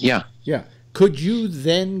 Yeah. Yeah. Could you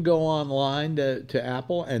then go online to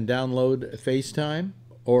Apple and download FaceTime?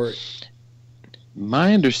 Or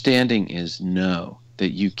my understanding is no,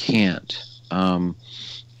 that you can't.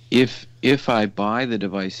 If I buy the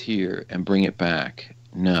device here and bring it back,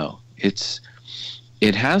 no,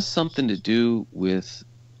 it has something to do with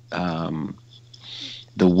the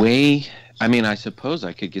way. I mean, I suppose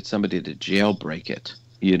I could get somebody to jailbreak it,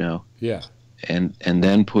 Yeah. And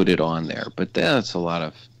then put it on there, but that's a lot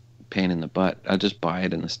of pain in the butt. I'll just buy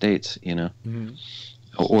it in the States, Mm-hmm.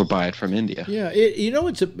 or buy it from India. Yeah.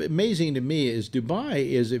 What's amazing to me is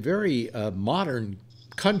Dubai is a very modern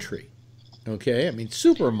country. Okay, I mean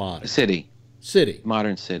super modern. City.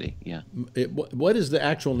 Modern city. Yeah. What is the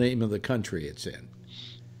actual name of the country it's in?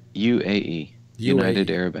 UAE. United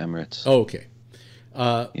Arab Emirates. Oh, okay.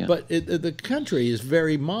 Yeah. But the country is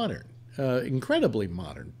very modern, incredibly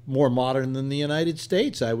modern, more modern than the United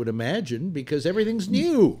States, I would imagine, because everything's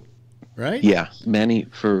new, right? Yeah,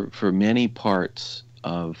 for many parts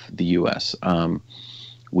of the U.S. I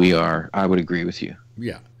would agree with you.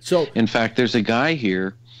 Yeah. So, in fact, there's a guy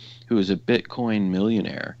here who is a Bitcoin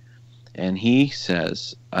millionaire, and he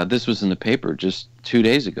says, this was in the paper just 2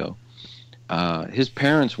 days ago, his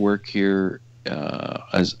parents work here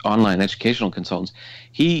as online educational consultants.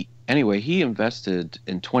 He invested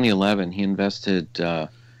in 2011. He invested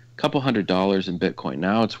couple $100 in Bitcoin.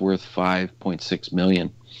 Now it's worth 5.6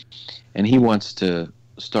 million. And he wants to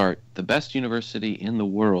start the best university in the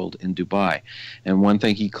world in Dubai. And one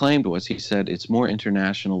thing he claimed was, he said it's more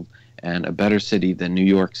international and a better city than New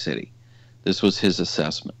York City. This was his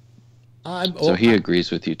assessment. So he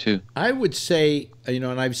agrees with you too. I would say, and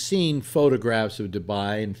I've seen photographs of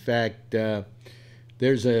Dubai. In fact, I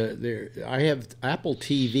have Apple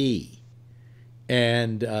TV,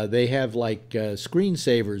 and they have like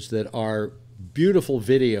screensavers that are beautiful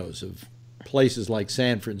videos of places like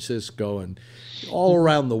San Francisco and all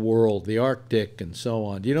around the world, the Arctic and so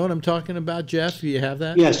on. Do you know what I'm talking about, Jeff? Do you have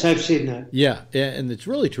that? Yes, I've seen that. Yeah, and it's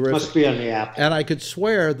really terrific. Must be on the app. And I could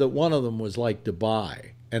swear that one of them was like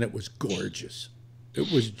Dubai, and it was gorgeous.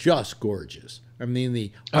 It was just gorgeous. I mean,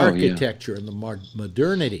 the architecture and the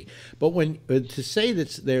modernity. But when to say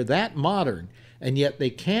that they're that modern, and yet they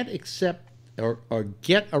can't accept or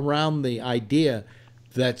get around the idea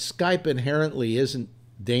that Skype inherently isn't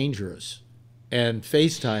dangerous, and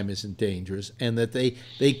FaceTime isn't dangerous, and that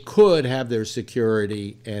they could have their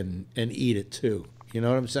security and eat it too. You know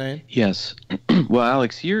what I'm saying? Yes. Well,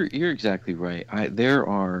 Alex, you're exactly right.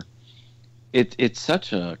 It's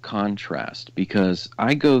such a contrast, because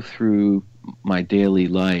I go through my daily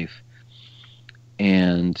life,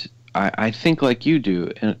 and I think like you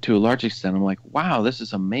do, and to a large extent, I'm like, wow, this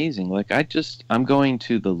is amazing. Like I'm going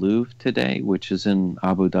to the Louvre today, which is in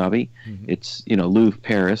Abu Dhabi. Mm-hmm. It's, Louvre,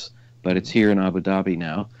 Paris, but it's here in Abu Dhabi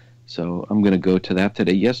now. So I'm going to go to that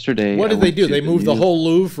today. Yesterday, what did they do? They moved the whole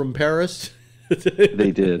Louvre from Paris?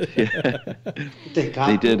 They did. Yeah.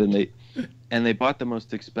 They did, and they bought the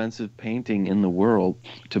most expensive painting in the world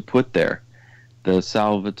to put there, the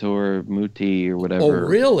Salvatore Muti or whatever. Oh,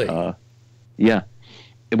 really? Yeah,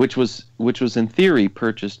 which was in theory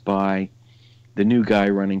purchased by the new guy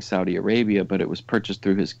running Saudi Arabia, but it was purchased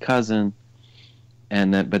through his cousin,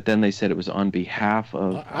 but then they said it was on behalf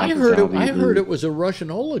of. I heard it was a Russian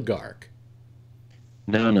oligarch.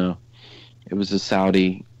 No, it was a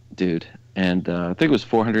Saudi dude. And I think it was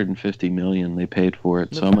 $450 million they paid for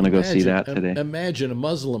it. So I'm going to go see that today. Imagine a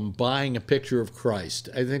Muslim buying a picture of Christ.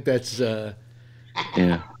 I think that's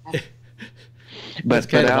yeah.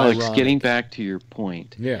 But Alex, ironic. Getting back to your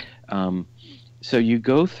point. Yeah. So you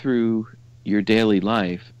go through your daily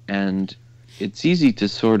life, and it's easy to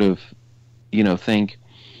sort of, think,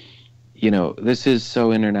 this is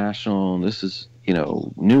so international, and this is,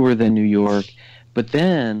 newer than New York. But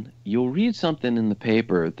then you'll read something in the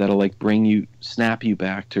paper that'll snap you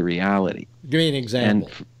back to reality. Give me an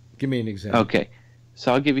example. Okay,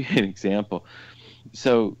 so I'll give you an example.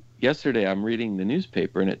 So yesterday I'm reading the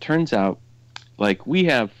newspaper, and it turns out, we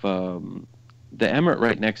have the Emirate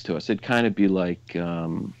right next to us. It'd kind of be like,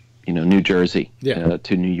 New Jersey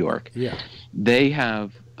to New York. Yeah. They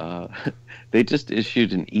have. They just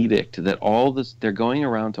issued an edict that they're going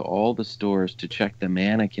around to all the stores to check the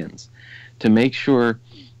mannequins, to make sure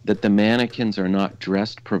that the mannequins are not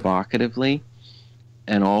dressed provocatively,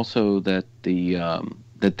 and also that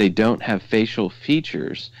that they don't have facial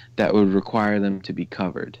features that would require them to be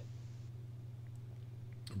covered.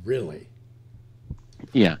 Really?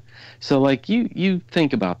 Yeah. So you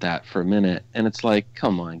think about that for a minute, and it's like,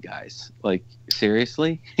 come on, guys.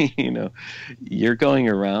 Seriously? You're going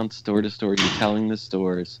around store to store, you're telling the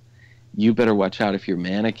stores, you better watch out if your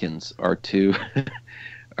mannequins are too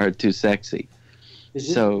sexy.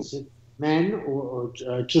 Is it men or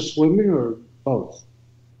just women, or both?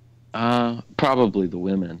 Probably the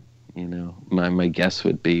women. My guess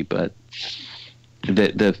would be, but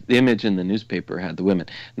the image in the newspaper had the women.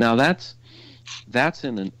 Now that's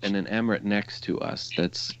in an emirate next to us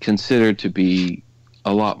that's considered to be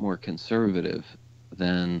a lot more conservative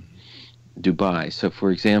than Dubai. So, for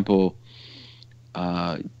example,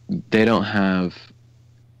 they don't have.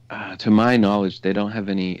 To my knowledge, they don't have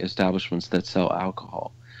any establishments that sell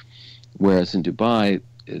alcohol, whereas in Dubai,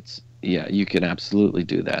 you can absolutely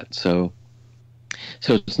do that. So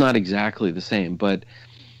it's not exactly the same, but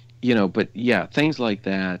things like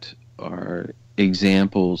that are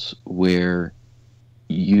examples where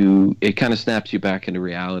it kind of snaps you back into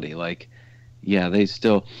reality. They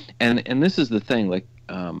still, and this is the thing.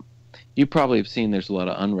 You probably have seen there's a lot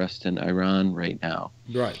of unrest in Iran right now,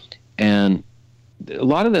 right? And a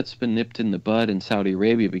lot of that's been nipped in the bud in Saudi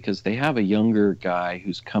Arabia, because they have a younger guy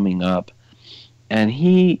who's coming up, and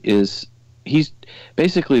he's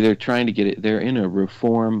basically, they're trying to get it. They're in a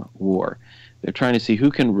reform war. They're trying to see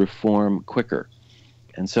who can reform quicker.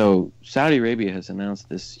 And so Saudi Arabia has announced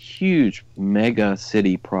this huge mega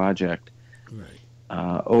city project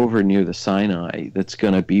over near the Sinai that's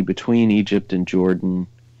going to be between Egypt and Jordan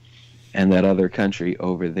and that other country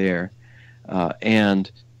over there.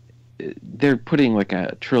 And they're putting like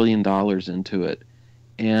 $1 trillion into it,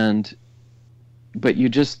 but you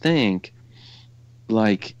just think,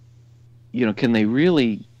 like, can they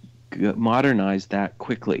really modernize that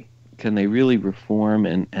quickly? Can they really reform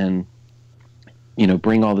and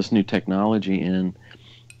bring all this new technology in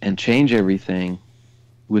and change everything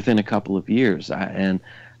within a couple of years? I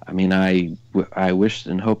wish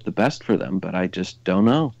and hope the best for them, but I just don't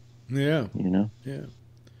know. Yeah. Yeah.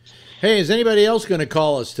 Hey, is anybody else going to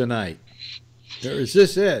call us tonight? Or is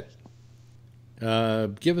this it?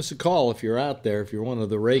 Give us a call if you're out there, if you're one of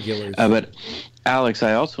the regulars. But Alex,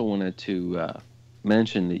 I also wanted to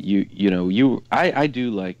mention that I do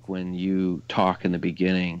like when you talk in the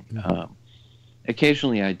beginning. Mm-hmm.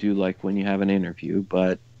 Occasionally, I do like when you have an interview,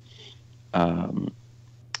 but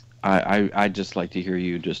I just like to hear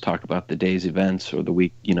you just talk about the day's events or the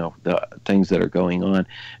week, the things that are going on.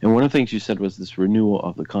 And one of the things you said was this renewal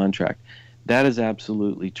of the contract. That is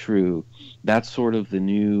absolutely true. That's sort of the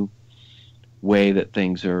new way that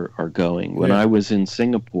things are going. When I was in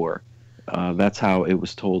Singapore, that's how it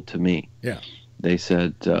was told to me. Yeah. They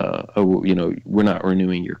said, we're not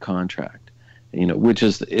renewing your contract, which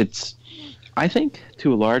is, I think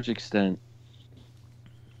to a large extent,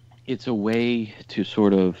 it's a way to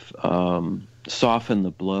sort of soften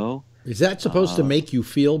the blow. Is that supposed to make you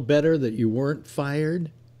feel better that you weren't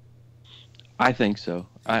fired? I think so.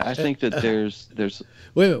 I think that there's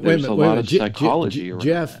wait a lot of psychology around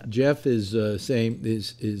that. Jeff is saying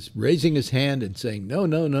is raising his hand and saying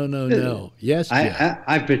no. Yes, Jeff.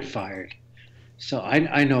 I've been fired, so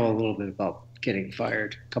I know a little bit about getting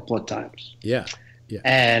fired a couple of times. Yeah.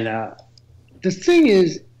 And the thing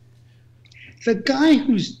is, the guy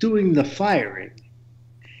who's doing the firing,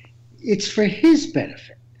 it's for his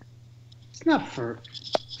benefit. It's not for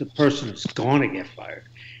the person who's going to get fired.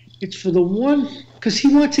 It's for the one, because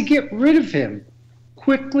he wants to get rid of him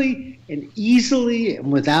quickly and easily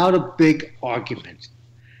and without a big argument.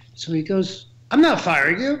 So he goes, I'm not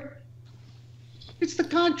firing you. It's the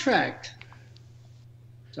contract.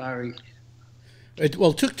 Sorry. It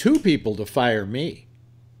took two people to fire me.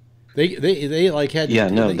 They like had. Yeah,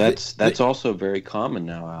 no, that's also very common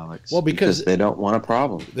now, Alex. Well, because they don't want a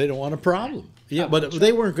problem. They don't want a problem. Yeah, but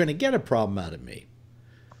they weren't going to get a problem out of me.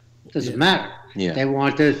 Doesn't matter. Yeah. They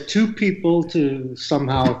wanted two people to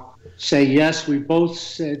somehow say, yes, we both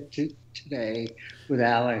said today with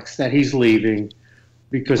Alex that he's leaving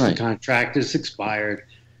because the contract is expired.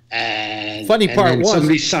 And funny part was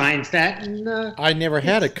somebody signs that. And, I never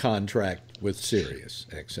had a contract with Sirius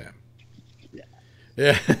XM.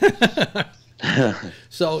 Yeah.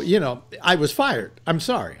 So, I was fired. I'm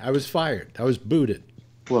sorry. I was fired. I was booted.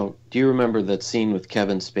 Well, do you remember that scene with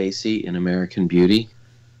Kevin Spacey in American Beauty?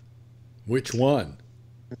 Which one?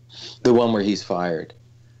 The one where he's fired.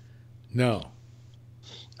 No.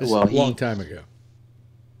 This Well, is a long time ago.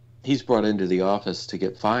 He's brought into the office to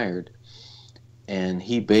get fired, and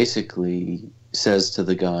he basically says to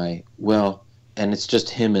the guy, well, and it's just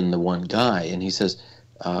him and the one guy, and he says,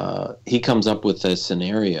 he comes up with a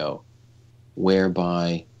scenario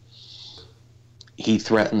whereby he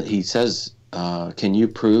says, can you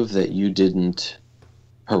prove that you didn't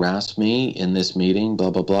harass me in this meeting,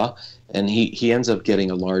 blah, blah, blah. And he ends up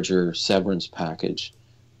getting a larger severance package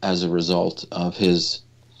as a result of his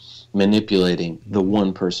manipulating the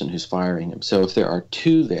one person who's firing him. So if there are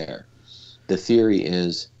two there, the theory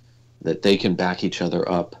is that they can back each other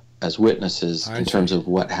up as witnesses in terms of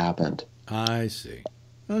what happened. I see.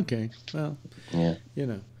 Okay. Well, yeah.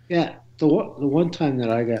 Yeah. The one time that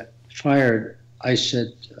I got fired, I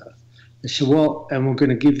said, well, and we're going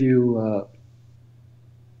to give you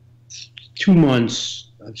 2 months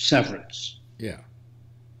of severance. Yeah.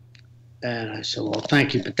 And I said, well,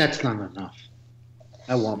 thank you, but that's not enough.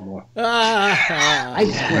 I want more. I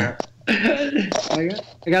swear.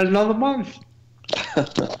 I got another month.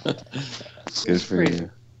 Good for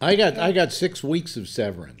you. I got 6 weeks of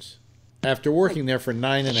severance after working there for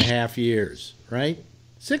 9.5 years, right?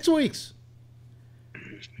 6 weeks.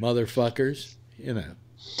 Motherfuckers,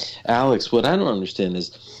 Alex, what I don't understand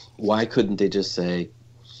is why couldn't they just say,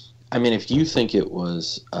 I mean, if you think it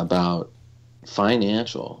was about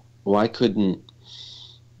financial, why couldn't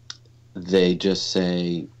they just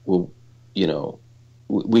say, well,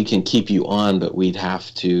 we can keep you on, but we'd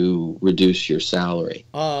have to reduce your salary?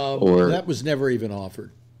 That was never even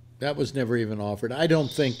offered. I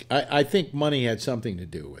don't think, I think money had something to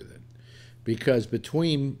do with it. Because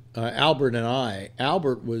between Albert and I,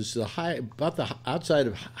 Albert was outside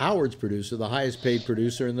of Howard's producer, the highest paid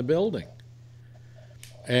producer in the building.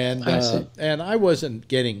 And I wasn't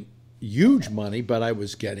getting huge money, but I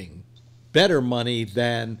was getting better money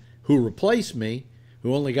than who replaced me,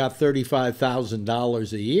 who only got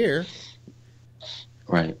 $35,000 a year.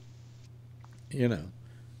 Right. You know,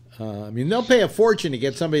 I mean, they'll pay a fortune to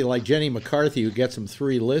get somebody like Jenny McCarthy who gets them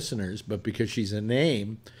 3 listeners, but because she's a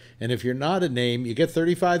name, and if you're not a name, you get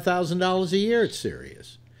 $35,000 a year at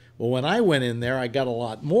Sirius. Well, when I went in there, I got a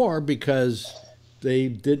lot more because they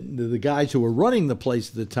didn't. The guys who were running the place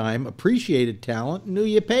at the time appreciated talent and knew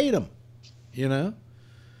you paid them. You know.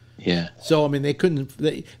 Yeah. So I mean, they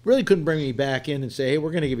really couldn't bring me back in and say, "Hey,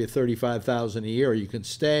 we're going to give you $35,000 a year, or you can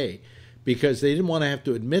stay," because they didn't want to have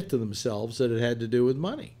to admit to themselves that it had to do with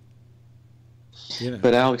money. You know.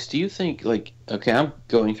 But Alex, do you think, like, okay, I'm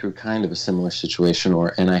going through kind of a similar situation,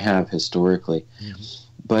 and I have historically,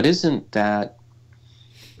 but isn't that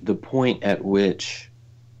the point at which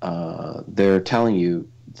they're telling you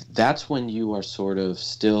that's when you are sort of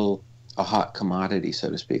still a hot commodity, so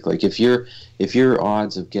to speak? Like if your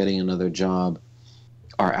odds of getting another job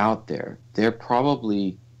are out there, they're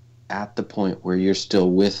probably at the point where you're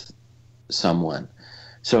still with someone.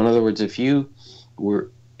 So in other words, if you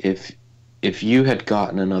had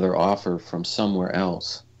gotten another offer from somewhere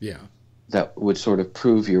else, yeah, that would sort of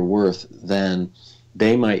prove your worth, then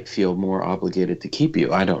they might feel more obligated to keep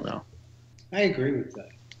you. I don't know. I agree with that.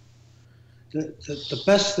 The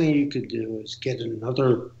best thing you could do is get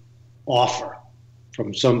another offer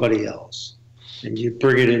from somebody else, and you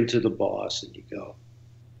bring it into the boss, and you go,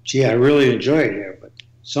 "Gee, I really enjoy it here, but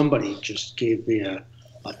somebody just gave me a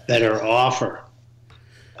better offer.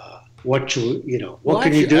 What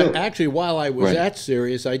can you do?" Actually, while I was Right. at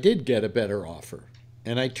Sirius, I did get a better offer,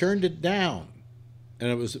 and I turned it down, and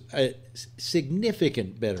it was a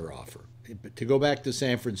significant better offer to go back to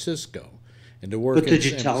San Francisco and to work. But in did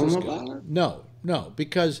you San tell them Francisco. about it? No,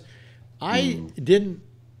 because I didn't.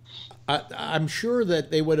 I'm sure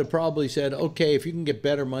that they would have probably said, "Okay, if you can get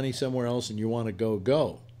better money somewhere else and you want to go,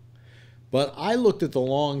 go." But I looked at the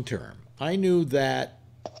long term. I knew that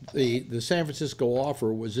the San Francisco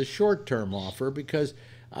offer was a short-term offer because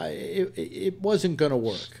it wasn't going to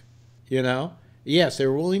work, you know? Yes, they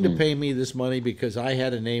were willing to pay me this money because I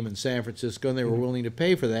had a name in San Francisco, and they were willing to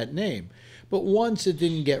pay for that name. But once it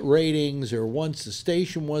didn't get ratings, or once the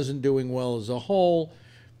station wasn't doing well as a whole,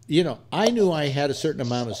 you know, I knew I had a certain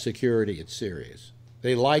amount of security at Sirius.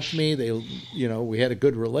 They liked me. We had a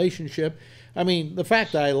good relationship. I mean, the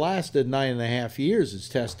fact that I lasted 9.5 years is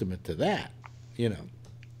testament to that, you know.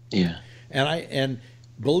 Yeah. And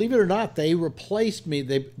believe it or not, they replaced me.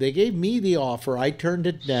 They gave me the offer. I turned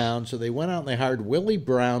it down. So they went out and they hired Willie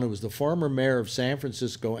Brown, who was the former mayor of San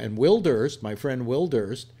Francisco, and Will Durst, my friend Will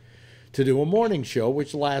Durst, to do a morning show,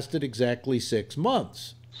 which lasted exactly 6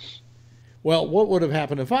 months. Well, what would have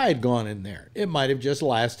happened if I had gone in there? It might have just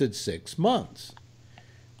lasted 6 months.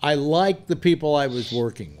 I liked the people I was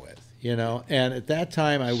working with, you know, and at that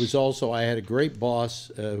time I had a great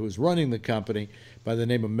boss who was running the company by the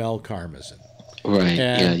name of Mel Karmazin.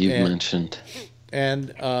 Right. You've mentioned.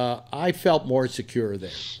 And I felt more secure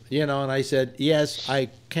there, you know. And I said, yes, I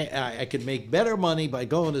could make better money by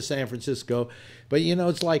going to San Francisco, but you know,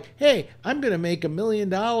 it's like, hey, I'm going to make $1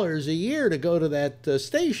 million a year to go to that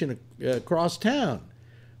station across town.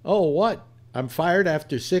 Oh, what? I'm fired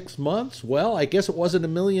after 6 months? Well, I guess it wasn't $1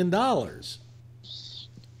 million.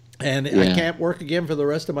 And I can't work again for the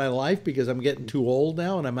rest of my life because I'm getting too old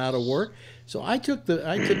now and I'm out of work. So I took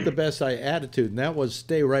the best attitude, and that was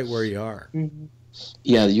stay right where you are.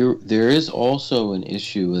 Yeah, there is also an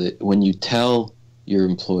issue with it. When you tell your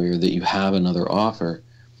employer that you have another offer,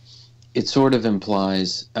 it sort of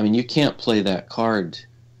implies, I mean, you can't play that card,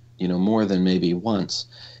 you know, more than maybe once,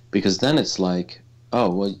 because then it's like, oh,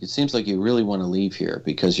 well, it seems like you really want to leave here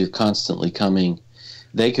because you're constantly coming.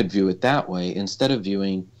 They could view it that way instead of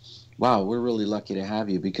viewing, wow, we're really lucky to have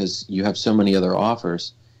you because you have so many other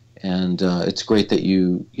offers, and it's great that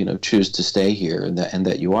you choose to stay here and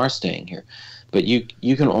that you are staying here. But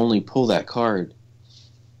you can only pull that card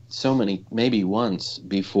maybe once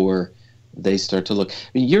before they start to look. I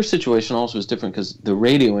mean, your situation also is different because the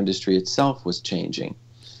radio industry itself was changing,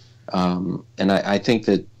 and I think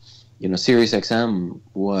that Sirius XM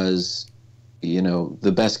was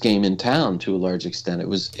the best game in town to a large extent. It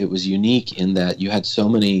was unique in that you had so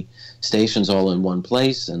many stations all in one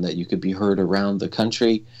place, and that you could be heard around the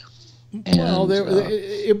country. And, well, but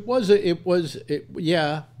it was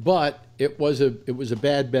a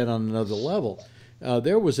bad bet on another level.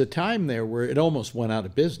 There was a time there where it almost went out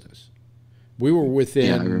of business. We were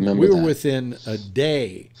within a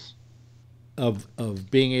day of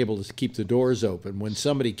being able to keep the doors open when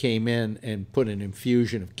somebody came in and put an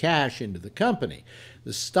infusion of cash into the company.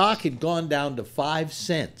 The stock had gone down to 5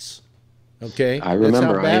 cents. Okay, I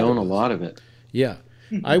remember. I own a lot of it. Yeah.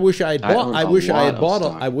 I wish I had bought. I wish I had bought.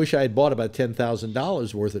 stock. I wish I had bought about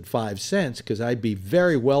 $10,000 worth at 5 cents, because I'd be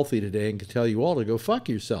very wealthy today and could tell you all to go fuck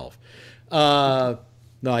yourself. No,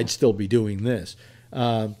 I'd still be doing this.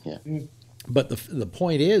 Yeah. But the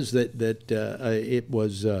point is that it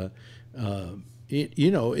was.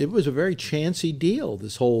 It was a very chancy deal,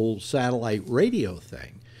 this whole satellite radio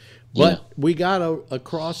thing. But we got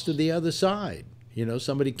across to the other side.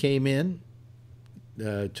 Somebody came in,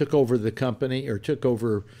 took over the company, or took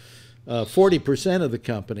over 40% of the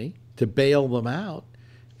company to bail them out,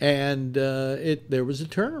 and there was a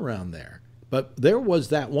turnaround there. But there was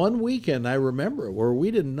that one weekend, I remember, where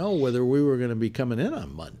we didn't know whether we were going to be coming in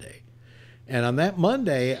on Monday. And on that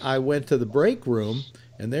Monday, I went to the break room,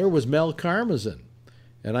 and there was Mel Karmazin.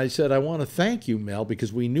 And I said, I want to thank you, Mel,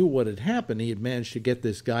 because we knew what had happened. He had managed to get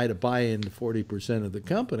this guy to buy into 40% of the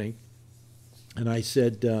company. And I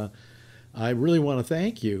said, I really want to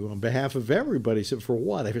thank you on behalf of everybody. He said, for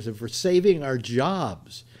what? I said, for saving our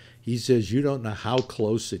jobs. He says, you don't know how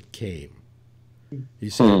close it came. He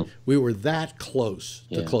said, we were that close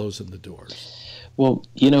to closing the doors. Well,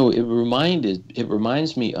 it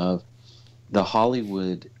reminds me of the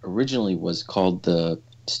Hollywood, originally was called the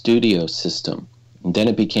studio system, and then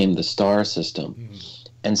it became the star system.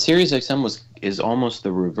 And Sirius XM is almost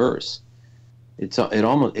the reverse. It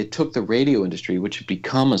took the radio industry, which had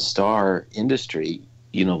become a star industry,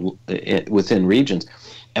 within regions,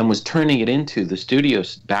 and was turning it into the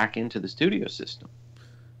studios, back into the studio system.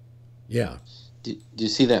 Yeah. Do you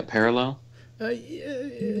see that parallel?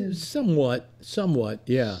 Somewhat,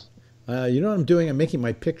 yeah. You know what I'm doing? I'm making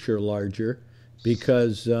my picture larger,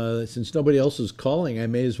 because since nobody else is calling, I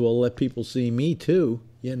may as well let people see me too.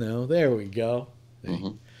 There we go.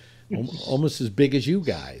 Almost as big as you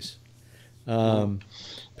guys.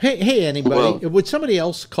 Hey, anybody? Would somebody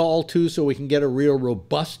else call too, so we can get a real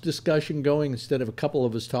robust discussion going instead of a couple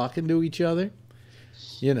of us talking to each other?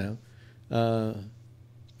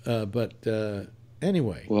 But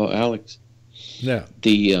anyway. Well, Alex. Yeah.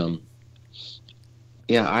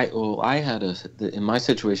 I had in my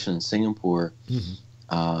situation in Singapore,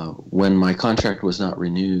 when my contract was not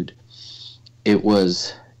renewed, it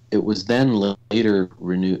was then later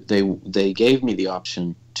renewed. They gave me the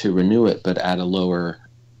option to renew it, but at a lower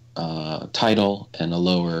title and a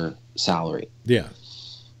lower salary. Yeah.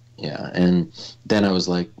 Yeah, and then I was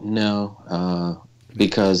like, no,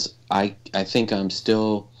 because I think I'm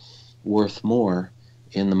still worth more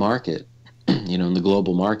in the market, in the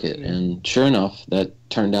global market. And sure enough, that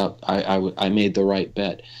turned out I made the right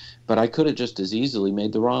bet. But I could have just as easily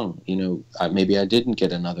made the wrong. Maybe I didn't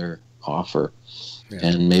get another offer,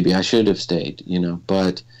 and maybe I should have stayed.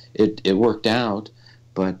 But it worked out.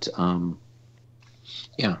 But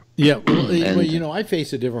yeah. Yeah. Well, I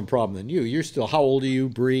face a different problem than you. You're still, how old are you,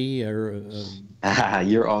 Bree? Or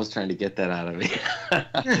you're always trying to get that out of me.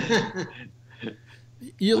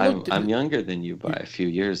 I'm younger than you by a few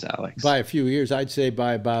years, Alex. By a few years, I'd say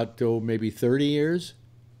by about maybe 30 years,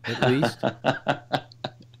 at least.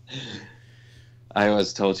 I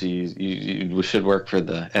always told you should work for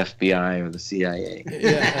the FBI or the CIA.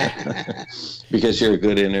 Yeah. Because you're a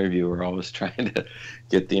good interviewer, always trying to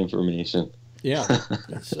get the information. Yeah.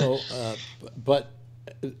 So, but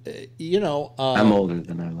I'm older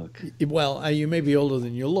than I look. Well, you may be older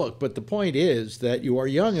than you look, but the point is that you are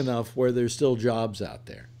young enough where there's still jobs out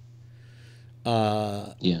there.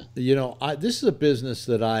 This is a business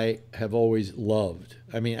that I have always loved.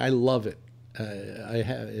 I mean, I love it.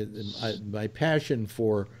 My passion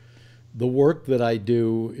for the work that I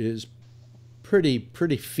do is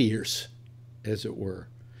pretty fierce, as it were.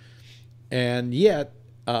 And yet,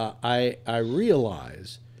 I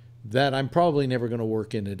realize that I'm probably never going to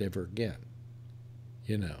work in it ever again,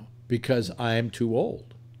 because I'm too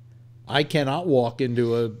old. I cannot walk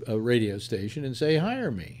into a radio station and say,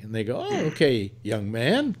 hire me. And they go, oh, okay, young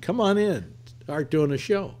man, come on in, start doing a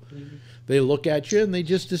show. They look at you and they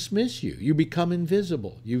just dismiss you. You become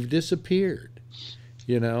invisible. You've disappeared,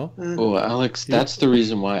 Well, Alex, that's the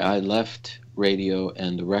reason why I left radio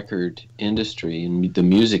and the record industry and the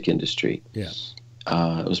music industry. Yeah.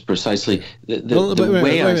 It was precisely the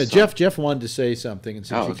way I saw. Jeff wanted to say something, and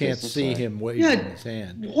since you can't see him waving his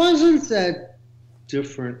hand. Wasn't that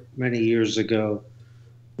different many years ago,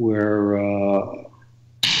 where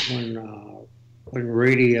when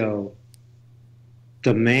radio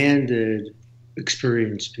demanded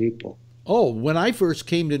experienced people? Oh, when I first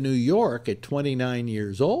came to New York at 29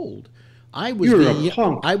 years old, I was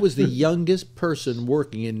the youngest person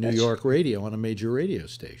working in New York radio on a major radio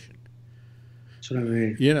station. That's what I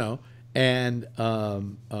mean. And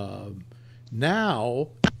now,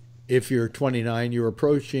 if you're 29, you're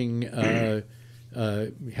approaching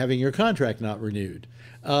having your contract not renewed.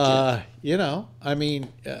 You know, I mean,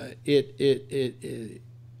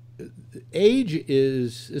 age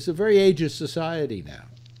is a very ageist society now,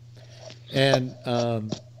 and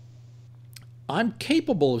I'm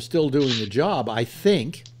capable of still doing the job, I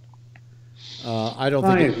think. I don't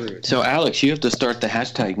think. So, Alex, you have to start the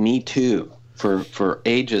hashtag #MeToo for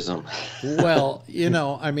ageism. Well, you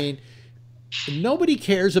know, I mean, nobody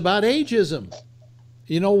cares about ageism.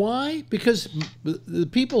 You know why? Because the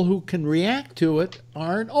people who can react to it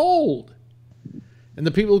aren't old. And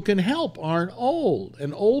the people who can help aren't old.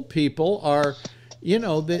 And old people are, you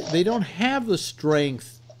know, they don't have the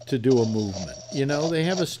strength to do a movement. You know, they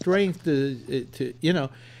have a strength to you know.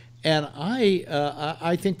 And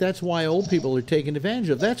I think that's why old people are taken advantage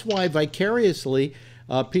of. That's why vicariously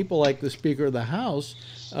people like the Speaker of the House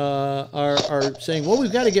are saying, well,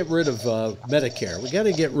 we've got to get rid of Medicare. We've got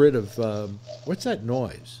to get rid of, what's that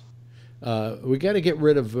noise? We got to get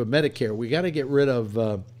rid of Medicare. We got to get rid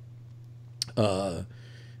of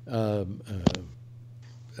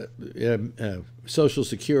Social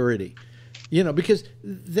Security. You know, because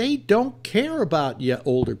they don't care about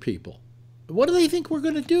older people. What do they think we're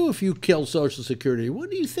going to do if you kill Social Security?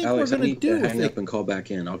 What do you think Alex, we're going to do? Hang up and call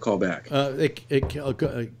back in. I'll call back. You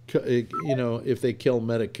know, if they kill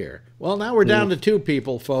Medicare. Well, now we're down to 2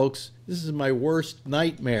 people, folks. This is my worst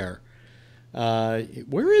nightmare.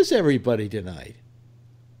 Where is everybody tonight?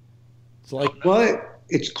 It's like, Well,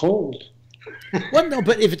 it's cold. well, no,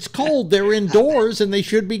 but if it's cold, they're indoors and they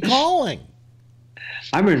should be calling.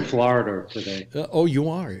 I'm in Florida today. Oh, you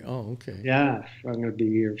are? Oh, okay. Yeah, I'm going to be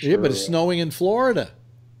here. Yeah, but it's snowing in Florida.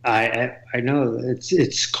 I know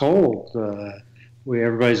it's cold.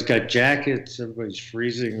 Everybody's got jackets. Everybody's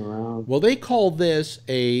freezing around. Well, they call this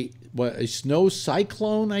a snow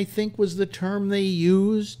cyclone, I think was the term they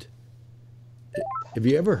used. Have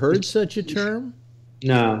you ever heard such a term?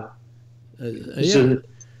 No. Yeah.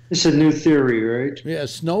 It's a new theory, right? Yeah,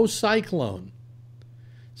 snow cyclone.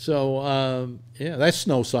 So, yeah, that's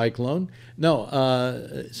snow cyclone. No,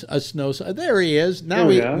 a snow. There he is. Now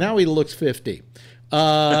he looks 50.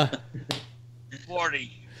 40.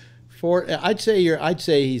 I'd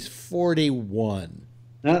say he's 41.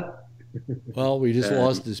 Well, we just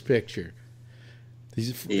lost his picture.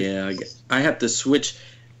 Yeah, I have to switch.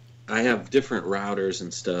 I have different routers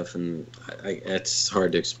and stuff, and it's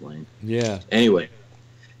hard to explain. Yeah. Anyway,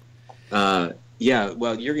 yeah.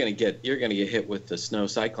 Well, you're gonna get hit with the snow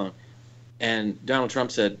cyclone, and Donald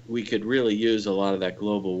Trump said we could really use a lot of that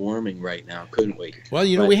global warming right now, couldn't we? Well,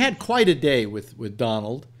 you know, we had quite a day with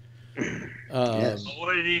Donald. Yes.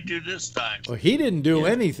 What did he do this time? Well, he didn't do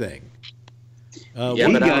anything. Yeah,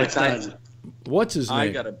 but Alex, what's his name? I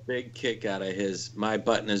got a big kick out of his. My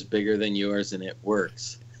button is bigger than yours, and it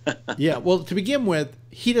works. Yeah, well, to begin with,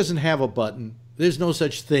 he doesn't have a button. There's no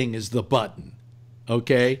such thing as the button,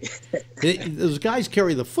 okay? Those guys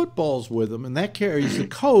carry the footballs with them, and that carries the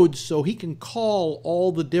codes so he can call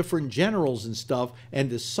all the different generals and stuff and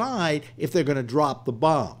decide if they're going to drop the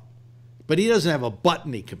bomb. But he doesn't have a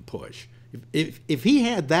button he can push. If he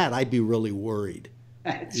had that, I'd be really worried.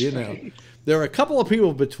 That's right. Know, there are a couple of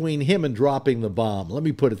people between him and dropping the bomb. Let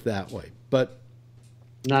me put it that way. But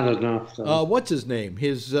not enough. What's his name?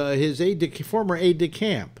 His former aide de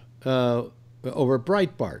camp over at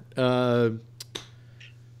Breitbart.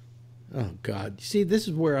 Oh God! See, this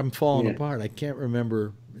is where I'm falling apart. I can't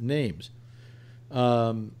remember names.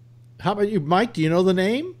 How about you, Mike? Do you know the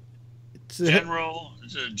name? General?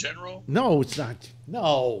 Is it a general? No, it's not.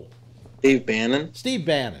 No. Steve Bannon. Steve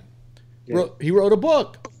Bannon. Yeah. He wrote a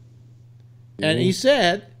book, and he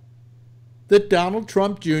said that Donald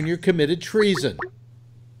Trump Jr. committed treason.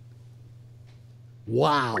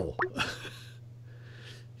 Wow.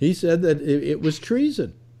 He said that it was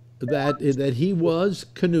treason, that he was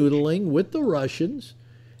canoodling with the Russians,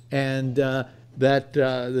 and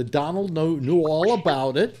that Donald knew all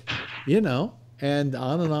about it, you know, and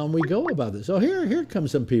on we go about this. So here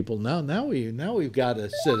comes some people now we've got a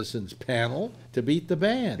citizens panel to beat the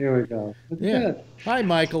band. Here we go. Yeah. Hi,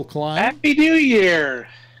 Michael Klein. Happy New Year.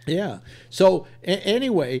 Yeah. So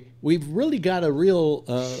anyway, we've really got a real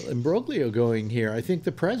imbroglio going here. I think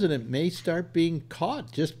the president may start being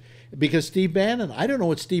caught just because Steve Bannon. I don't know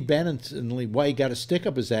what Steve Bannon, why he got to stick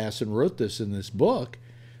up his ass and wrote this in this book,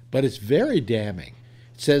 but it's very damning.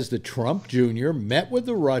 It says that Trump Jr. met with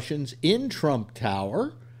the Russians in Trump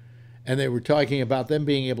Tower, and they were talking about them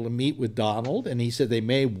being able to meet with Donald, and he said they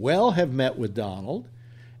may well have met with Donald,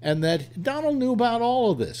 and that Donald knew about all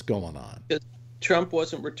of this going on. Trump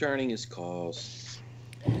wasn't returning his calls.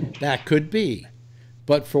 That could be.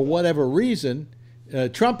 But for whatever reason,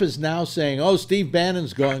 Trump is now saying, "Oh, Steve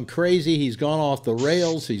Bannon's gone crazy. He's gone off the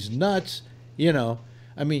rails. He's nuts." You know,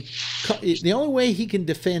 I mean, the only way he can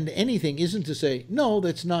defend anything isn't to say, "No,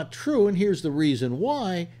 that's not true, and here's the reason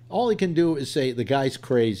why." All he can do is say, "The guy's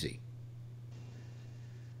crazy."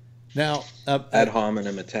 Now, ad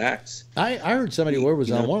hominem attacks. I heard somebody where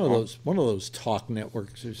was on one of those talk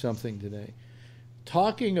networks or something today,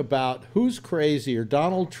 talking about who's crazier,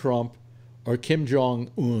 Donald Trump or Kim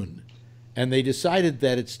Jong-un, and they decided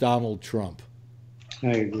that it's Donald Trump.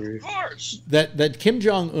 I agree. Of course. That Kim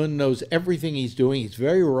Jong-un knows everything he's doing. He's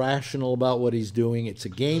very rational about what he's doing. It's a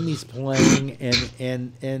game he's playing,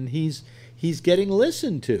 and he's getting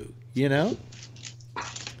listened to. You know.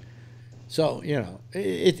 So you know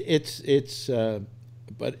it's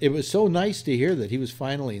but it was so nice to hear that he was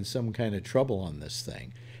finally in some kind of trouble on this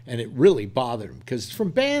thing. And it really bothered him because it's from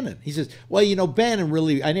Bannon. He says, well, you know, Bannon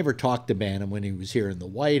really, I never talked to Bannon when he was here in the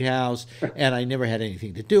White House, and I never had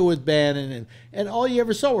anything to do with Bannon. And all you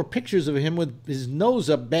ever saw were pictures of him with his nose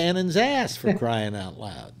up Bannon's ass, for crying out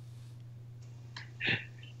loud.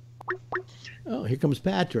 Oh, here comes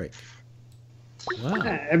Patrick. Wow.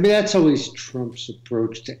 I mean, that's always Trump's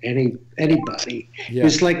approach to anybody. Yeah.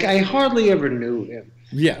 It's like, I hardly ever knew him.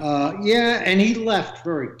 Yeah. Yeah, and he left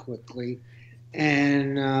very quickly.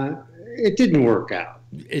 And it didn't work out.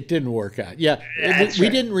 It didn't work out. Yeah, That's we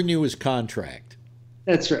right. didn't renew his contract.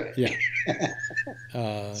 That's right. Yeah.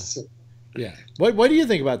 Yeah. What do you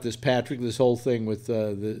think about this, Patrick? This whole thing with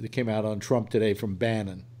that came out on Trump today from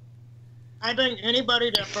Bannon. I think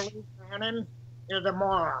anybody that believes Bannon is a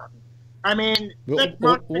moron. I mean, Well, 6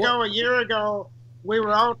 months what- ago, a year ago, we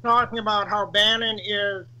were all talking about how Bannon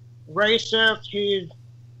is racist. He's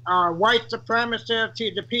white supremacist.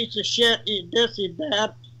 He's a piece of shit. He's this, he's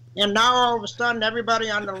that. And now all of a sudden, everybody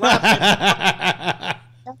on the left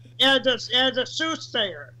as a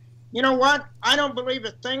soothsayer. You know what? I don't believe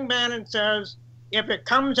a thing Bannon says. If it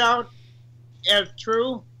comes out as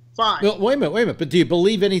true, fine. Well, wait a minute. But do you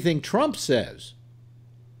believe anything Trump says?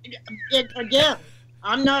 Again,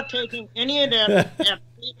 I'm not taking any of that at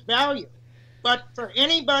face value. But for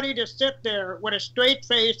anybody to sit there with a straight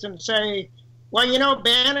face and say, well, you know,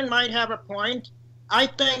 Bannon might have a point, I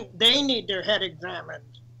think they need their head examined.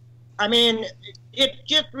 I mean, it's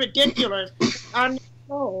just ridiculous. On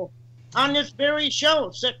this very show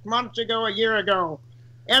 6 months ago, a year ago,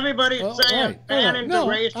 everybody's saying Bannon's a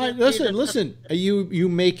racist. Listen. You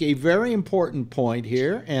make a very important point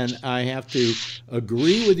here, and I have to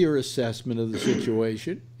agree with your assessment of the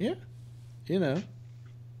situation. Yeah, you know.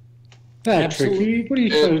 Patrick, Absolutely. what are you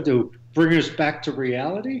trying to do? Bring us back to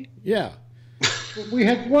reality? Yeah. We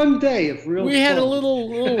had one day of real We had a fun.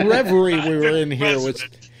 little reverie we were in here with.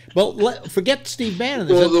 But forget Steve Bannon.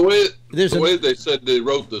 Well, the there's way they said they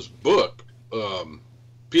wrote this book,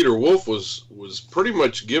 Peter Wolf was pretty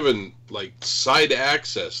much given like side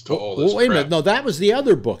access to all this. Wait a crap. minute. No, that was the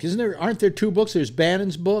other book, isn't there? Aren't there two books? There's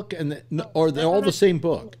Bannon's book, or they're all the same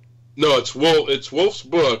book. No, it's Wolf's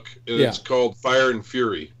book, and Yeah. it's called Fire and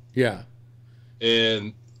Fury. Yeah.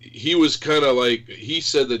 And he was kind of like, he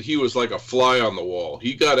said that he was like a fly on the wall.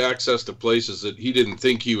 He got access to places that he didn't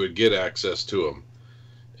think he would get access to them.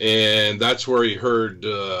 And that's where he heard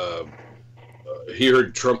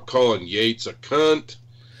Trump calling Yates a cunt.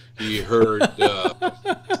 He heard what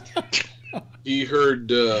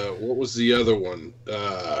was the other one?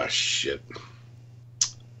 Shit.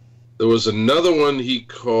 There was another one he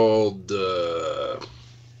called.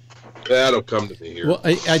 That'll come to me here. Well,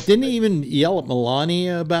 I didn't even yell at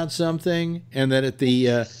Melania about something, and that at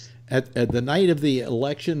the at the night of the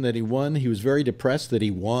election that he won, he was very depressed that he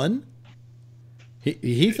won.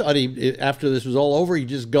 He thought after this was all over, he'd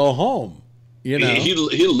just go home. You know, he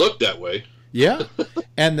looked that way. Yeah,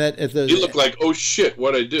 and that at the He looked like, oh shit,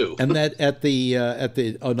 what'd I do? and that at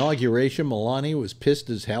the inauguration, Melania was pissed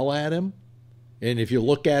as hell at him. And if you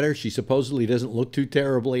look at her, she supposedly doesn't look too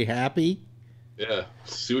terribly happy. Yeah,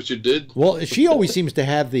 see what you did? Well, she always seems to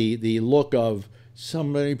have the look of,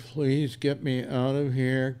 somebody please get me out of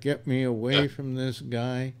here, get me away from this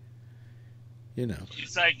guy. You know.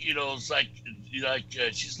 It's like, you know,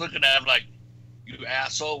 she's looking at him like, you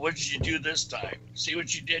asshole, what did you do this time? See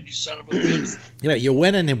what you did, you son of a bitch. Yeah, you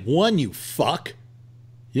went in and won, you fuck.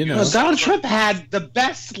 You know. Well, Donald Trump had the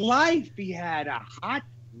best life. He had a hot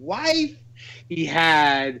wife. He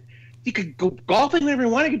could go golfing whenever he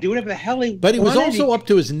wanted. He could do whatever the hell he wanted. But he was also up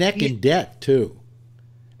to his neck in debt, too.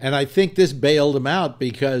 And I think this bailed him out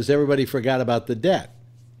because everybody forgot about the debt.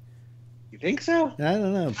 You think so? I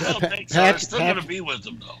don't know. I don't think so. They're still going to be with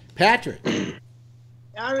him, though. Patrick.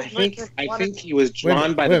 I think he was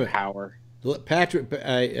drawn by the power. Patrick,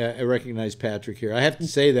 I recognize Patrick here. I have to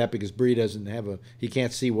say that because Bree doesn't have he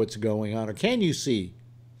can't see what's going on. Or can you see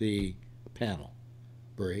the panel,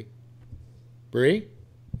 Bree? Bree,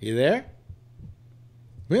 you there?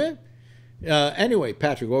 Yeah. Anyway,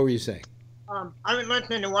 Patrick, what were you saying? I was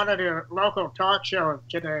listening to one of the local talk shows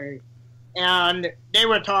today, and they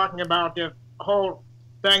were talking about the whole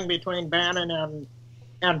thing between Bannon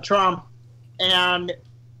and Trump, and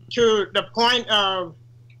to the point of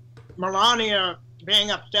Melania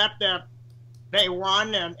being upset that they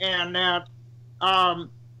won, and that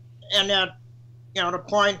the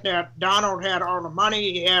point that Donald had all the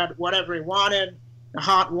money, he had whatever he wanted, a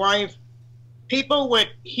hot wife. People with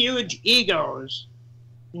huge egos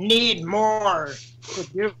need more to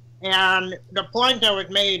do. And the point that was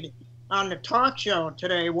made on the talk show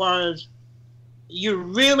today was you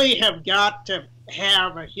really have got to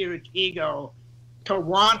have a huge ego to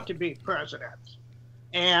want to be president.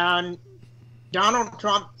 And Donald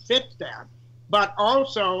Trump fits that. But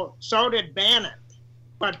also, so did Bannon.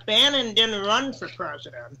 But Bannon didn't run for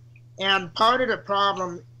president. And part of the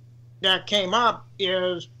problem that came up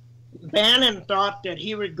is Bannon thought that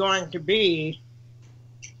he was going to be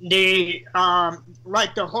the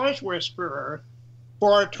like the horse whisperer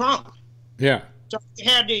for Trump. Yeah. So he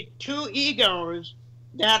had the two egos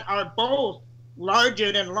that are both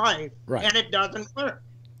larger than life, right. And it doesn't work.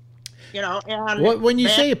 And when you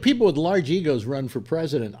say people with large egos run for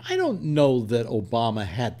president, I don't know that Obama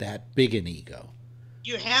had that big an ego.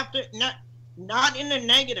 You have to not in the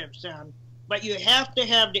negative sense, but you have to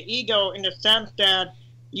have the ego in the sense that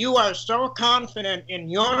you are so confident in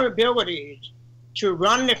your abilities to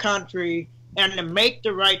run the country and to make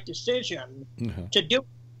the right decision to do.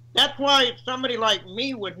 That's why somebody like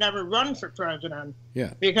me would never run for president.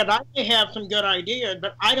 Yeah. Because I may have some good ideas,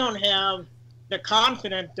 but I don't have the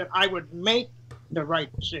confidence that I would make the right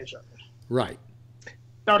decision. Right.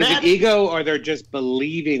 So is it ego, or they're just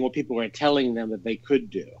believing what people are telling them that they could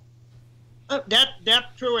do?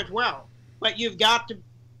 That's true as well. But you have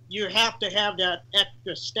to have that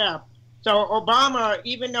extra step. So Obama,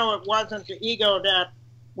 even though it wasn't the ego that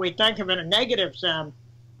we think of in a negative sense,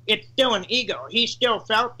 it's still an ego. He still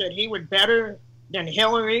felt that he was better than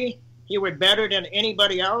Hillary, he was better than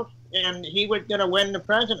anybody else, and he was going to win the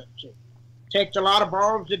presidency. Takes a lot of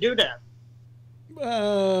balls to do that.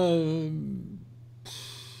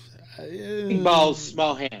 Big balls,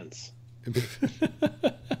 small hands.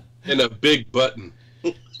 And a big button.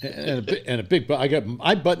 and a big button.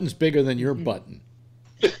 My button's bigger than your button.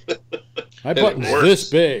 My button's this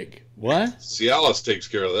big. What? Cialis takes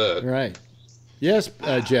care of that. Right. Yes,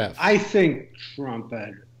 Jeff. I think Trump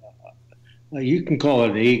had, you can call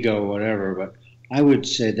it ego or whatever, but I would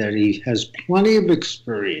say that he has plenty of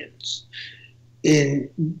experience in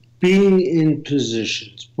being in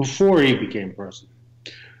positions before he became president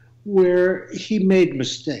where he made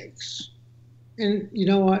mistakes. And you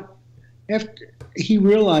know what? He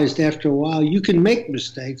realized after a while you can make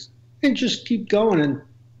mistakes and just keep going and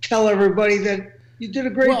tell everybody that you did a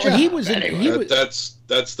great job.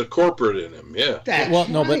 That's the corporate in him, yeah.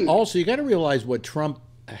 No, but also you got to realize what Trump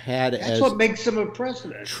had That's what makes him a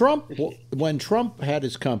president. When Trump had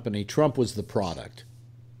his company, Trump was the product.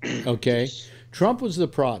 Okay? Trump was the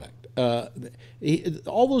product.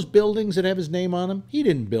 All those buildings that have his name on them, he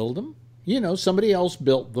didn't build them. Somebody else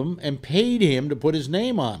built them and paid him to put his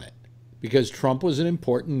name on it because Trump was an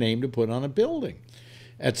important name to put on a building.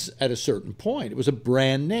 At a certain point, it was a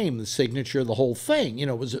brand name, the signature, the whole thing.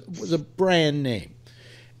 It was a brand name,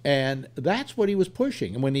 and that's what he was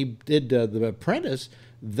pushing. And when he did The Apprentice,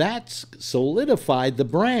 that's solidified the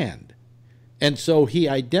brand, and so he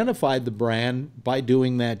identified the brand by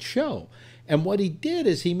doing that show. And what he did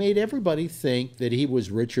is he made everybody think that he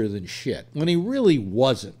was richer than shit when he really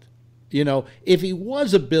wasn't. If he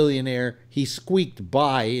was a billionaire, he squeaked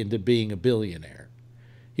by into being a billionaire.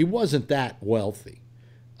 He wasn't that wealthy.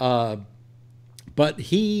 But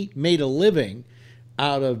he made a living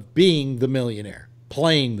out of being the millionaire,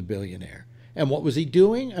 playing the billionaire. And what was he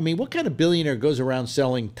doing? I mean, what kind of billionaire goes around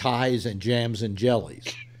selling ties and jams and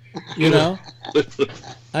jellies?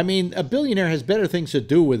 I mean, a billionaire has better things to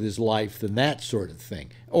do with his life than that sort of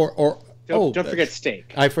thing. Don't forget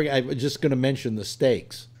steak. I was just going to mention the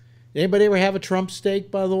steaks. Anybody ever have a Trump steak,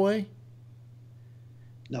 by the way?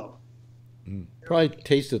 No. Probably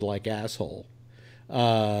tasted like asshole.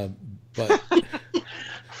 But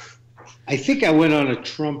I think I went on a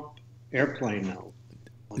Trump airplane though.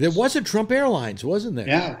 There was a Trump Airlines, wasn't there?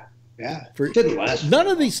 Yeah. Didn't last. None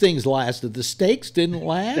of these things lasted. The steaks didn't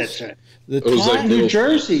last. That's right. New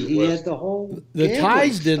Jersey, he had the whole. The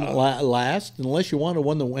ties didn't last unless you wanted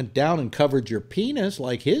one that went down and covered your penis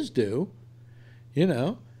like his do. You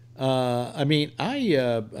know, I mean,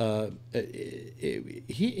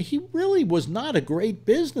 he really was not a great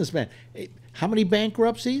businessman. How many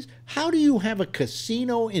bankruptcies? How do you have a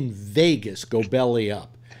casino in Vegas go belly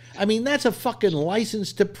up? I mean, that's a fucking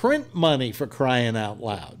license to print money, for crying out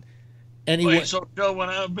loud. And his hotel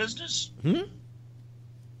went out of business?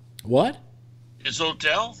 What? His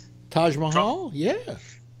hotel? Taj Mahal? Trump. Yeah.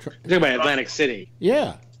 Talking about Atlantic City.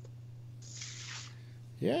 Yeah.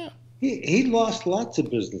 Yeah. He lost lots of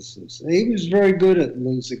businesses. He was very good at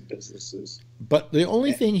losing businesses. But the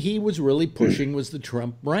only thing he was really pushing was the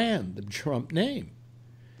Trump brand, the Trump name.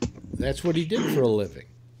 That's what he did for a living.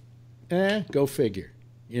 Go figure,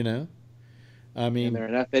 you know? I mean, And there are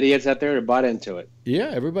enough idiots out there who bought into it. Yeah,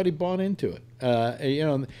 everybody bought into it. You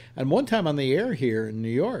know, and one time on the air here in New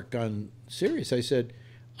York on Sirius, I said,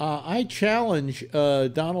 I challenge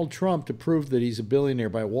Donald Trump to prove that he's a billionaire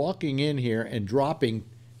by walking in here and dropping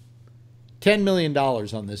 $10 million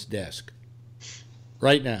on this desk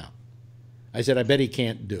right now. I said, I bet he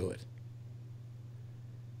can't do it.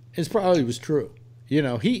 It probably was true. You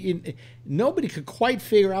know, nobody could quite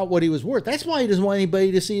figure out what he was worth. That's why he doesn't want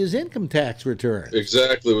anybody to see his income tax return.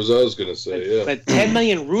 Exactly what I was going to say, yeah. But 10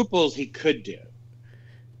 million rubles he could do.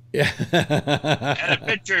 Yeah. And a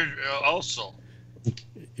picture also.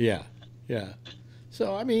 Yeah, yeah.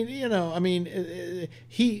 So I mean, you know, I mean,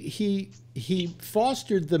 he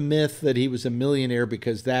fostered the myth that he was a millionaire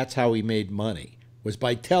because that's how he made money, was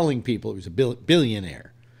by telling people he was a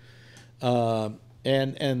billionaire.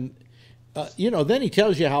 You know, then he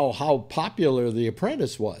tells you how popular The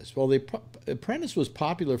Apprentice was. Well, The Apprentice was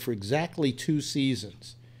popular for exactly 2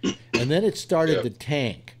 seasons, and then it started to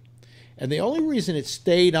tank. And the only reason it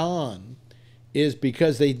stayed on is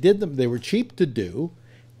because they were cheap to do.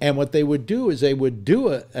 And what they would do is they would do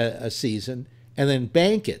a season and then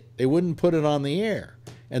bank it. They wouldn't put it on the air.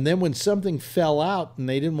 And then when something fell out and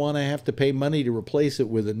they didn't want to have to pay money to replace it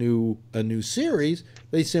with a new series,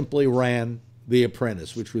 they simply ran The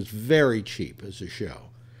Apprentice, which was very cheap as a show.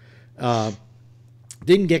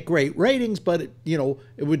 Didn't get great ratings, but it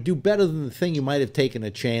would do better than the thing you might have taken a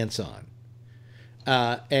chance on.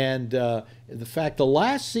 The fact the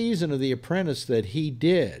last season of The Apprentice that he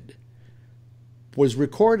did was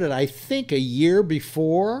recorded, I think, a year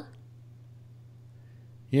before.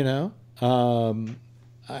 You know,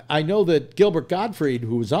 I know that Gilbert Gottfried,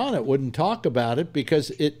 who was on it, wouldn't talk about it because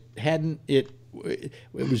it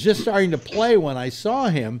was just starting to play when I saw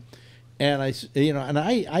him, and I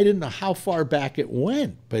didn't know how far back it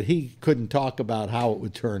went, but he couldn't talk about how it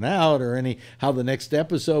would turn out or how the next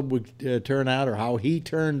episode would turn out or how he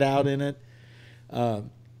turned out in it.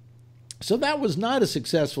 So that was not a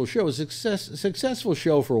successful show. It was a successful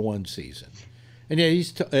show for 1 season. And yeah,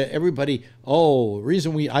 everybody, the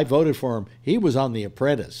reason I voted for him, he was on The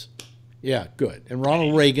Apprentice. Yeah, good. And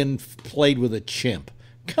Ronald Reagan played with a chimp.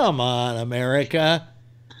 Come on, America.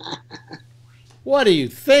 What are you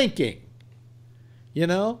thinking? You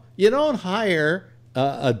know, you don't hire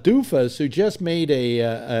a doofus who just made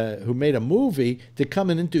a movie to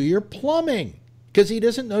come in and do your plumbing because he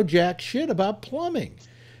doesn't know jack shit about plumbing.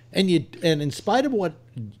 And in spite of what,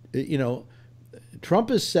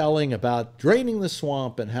 Trump is selling about draining the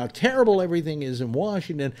swamp and how terrible everything is in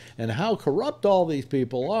Washington and how corrupt all these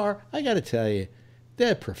people are, I got to tell you,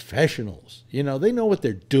 they're professionals. You know, they know what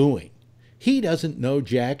they're doing. He doesn't know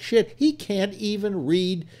jack shit. He can't even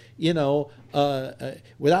read,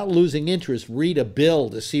 without losing interest, read a bill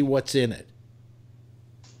to see what's in it.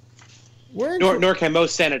 Nor can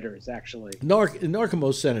most senators, actually. Nor can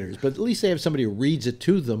most senators, but at least they have somebody who reads it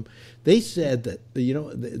to them. They said that,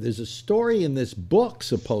 there's a story in this book,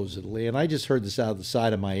 supposedly, and I just heard this out of the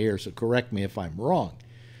side of my ear, so correct me if I'm wrong.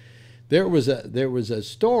 There was a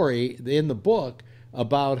story in the book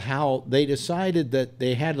about how they decided that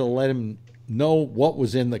they had to let him know what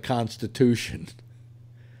was in the Constitution.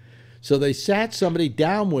 So they sat somebody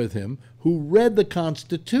down with him who read the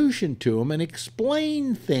Constitution to him and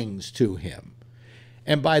explained things to him.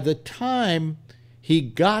 And by the time he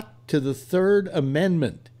got to the Third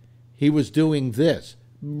Amendment, he was doing this.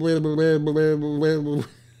 Or you're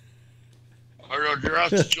out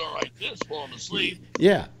to go like this, falling asleep.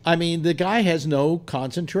 Yeah, I mean, the guy has no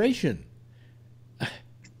concentration.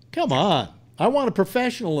 Come on. I want a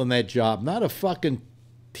professional in that job, not a fucking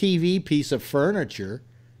TV piece of furniture.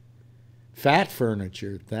 Fat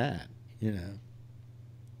furniture at that,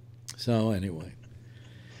 So anyway.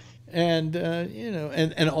 And,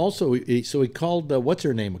 and also, so he called, what's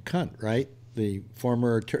her name, a cunt, right? The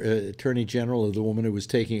former attorney general of the woman who was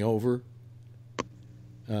taking over.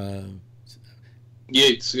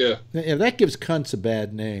 Yates, yeah. Yeah, that gives cunts a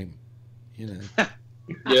bad name,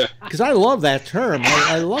 Yeah. Because I love that term.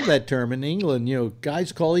 I love that term in England. You know,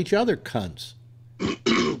 guys call each other cunts.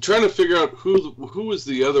 Trying to figure out who was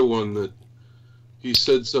the other one that he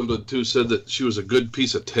said something to, said that she was a good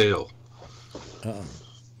piece of tail.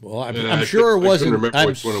 Well, I'm sure it wasn't. Remember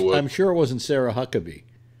which one it was. I'm sure it wasn't Sarah Huckabee.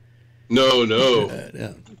 No.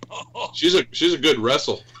 Yeah. She's a good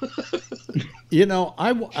wrestle. You know,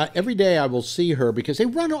 every day I will see her because they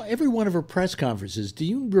run every one of her press conferences. Do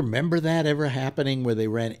you remember that ever happening where they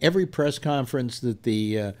ran every press conference that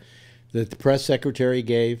the press secretary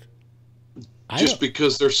gave? Just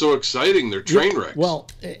because they're so exciting, they're train wrecks. Well,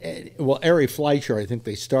 Ari Fleischer, I think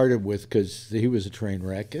they started with because he was a train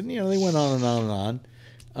wreck, and you know they went on and on and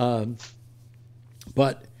on.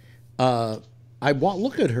 But I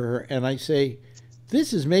look at her and I say,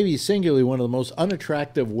 this is maybe singularly one of the most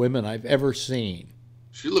unattractive women I've ever seen.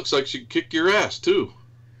 She looks like she'd kick your ass too.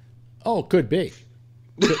 Oh, could be.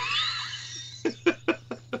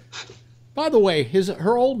 By the way,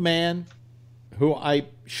 her old man, who I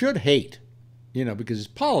should hate, you know, because his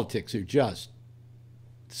politics are just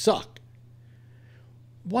suck.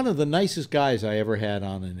 One of the nicest guys I ever had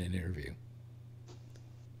on in an interview.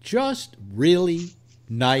 Just really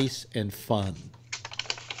nice and fun.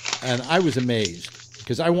 And I was amazed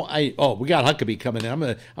because we got Huckabee coming in. I'm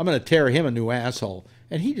gonna tear him a new asshole,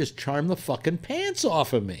 and he just charmed the fucking pants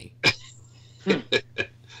off of me.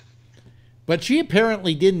 But she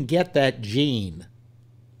apparently didn't get that gene.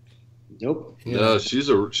 Nope. No, she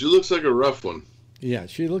looks like a rough one. Yeah,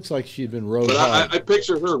 she looks like she'd been rode But hard. I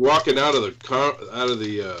picture her walking out of the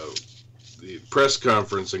press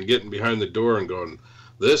conference and getting behind the door and going,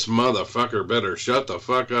 "This motherfucker better shut the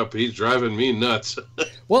fuck up. He's driving me nuts."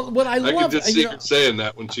 Well, what I I love, can just see her saying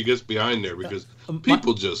that when she gets behind there because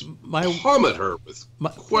people just plummet her with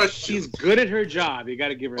questions. She's good at her job. You got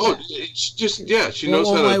to give her that. She knows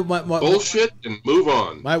how to bullshit and move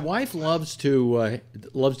on. My wife loves to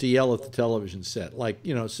yell at the television set, like,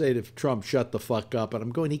 you know, say to Trump, "Shut the fuck up," and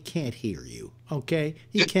I'm going, he can't hear you, okay?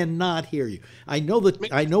 He cannot hear you. I know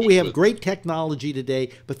we have great technology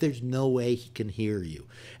today, but there's no way he can hear you.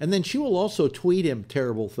 And then she will also tweet him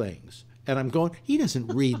terrible things. And I'm going, he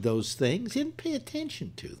doesn't read those things. He didn't pay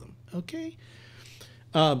attention to them, okay?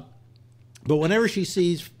 But whenever she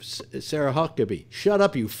sees Sarah Huckabee, "Shut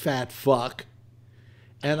up, you fat fuck."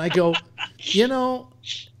 And I go, you know,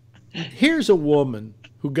 here's a woman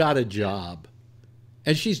who got a job,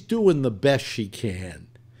 and she's doing the best she can.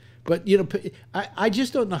 But, you know, I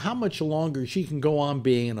just don't know how much longer she can go on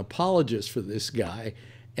being an apologist for this guy.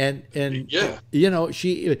 And yeah, you know,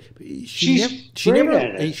 she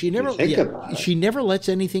never lets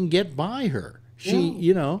anything get by her.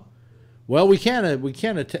 You know, well, we can't.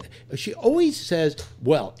 She always says,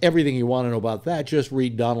 "Well, everything you want to know about that, just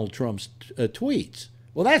read Donald Trump's tweets."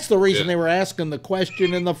 Well, that's the reason they were asking the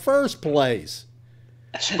question in the first place.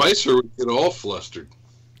 Spicer would get all flustered.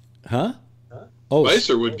 Huh? Oh,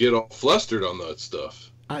 Spicer would get all flustered on that stuff.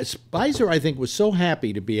 Spicer, I think, was so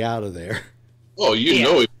happy to be out of there. Oh, you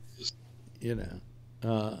know it is. You know,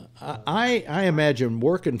 I imagine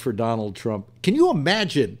working for Donald Trump. Can you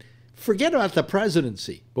imagine? Forget about the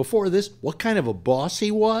presidency. Before this, what kind of a boss he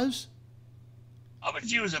was? Oh, but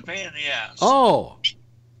she was a pain in the ass. Oh,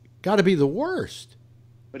 got to be the worst.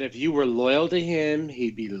 But if you were loyal to him,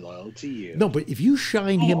 he'd be loyal to you. No, but if you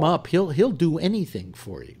shine him up, he'll do anything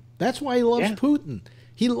for you. That's why he loves Putin.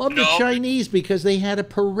 He loved the Chinese because they had a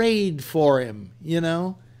parade for him. You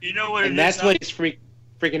know. You know what? And that's what he's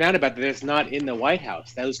freaking out about. That it's not in the White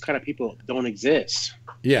House. Those kind of people don't exist.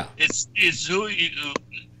 Yeah. It's who you.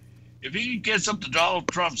 If you can kiss up to Donald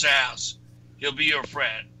Trump's ass, he'll be your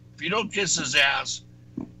friend. If you don't kiss his ass,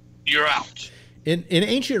 you're out. In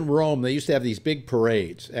ancient Rome, they used to have these big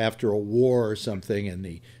parades after a war or something, and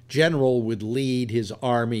the general would lead his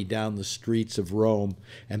army down the streets of Rome,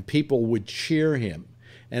 and people would cheer him.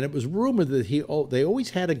 And it was rumored that they always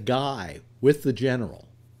had a guy with the general,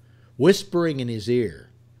 whispering in his ear,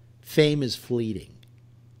 "Fame is fleeting,"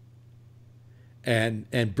 and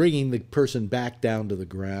bringing the person back down to the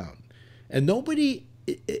ground. And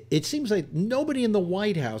it seems like nobody in the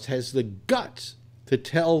White House has the guts to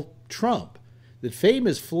tell Trump that fame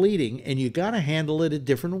is fleeting and you got to handle it a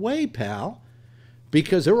different way, pal,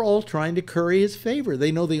 because they're all trying to curry his favor.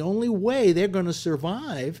 They know the only way they're going to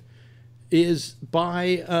survive is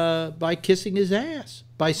by kissing his ass,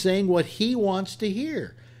 by saying what he wants to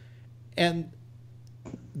hear. And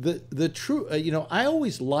the true, you know, I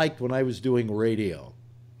always liked when I was doing radio,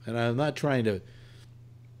 and I'm not trying to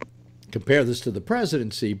compare this to the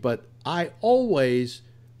presidency, but I always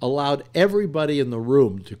allowed everybody in the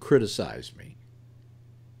room to criticize me.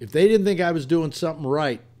 If they didn't think I was doing something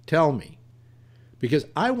right, tell me. because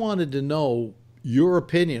I wanted to know your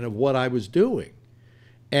opinion of what I was doing.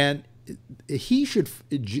 And he should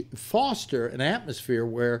foster an atmosphere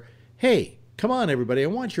where, hey, come on, everybody, I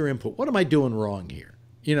want your input. What am I doing wrong here?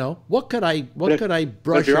 You know, what could I brush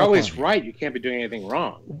But if you're up always on right, you can't be doing anything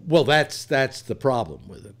wrong. Well, that's the problem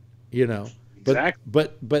with it, you know. Exactly.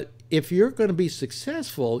 But if you're going to be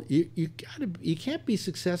successful, you can't be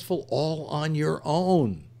successful all on your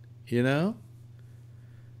own, you know.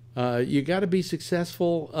 You got to be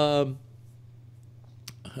successful.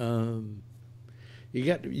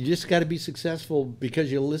 You just got to be successful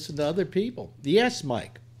because you listen to other people. Yes,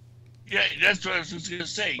 Mike. Yeah, that's what I was just going to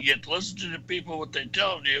say. You have to listen to the people, what they're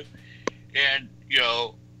telling you, and, you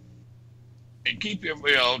know, and keep your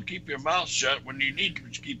mouth shut when you need to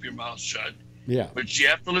keep your mouth shut. Yeah. But you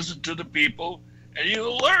have to listen to the people, and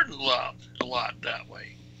you'll learn a lot that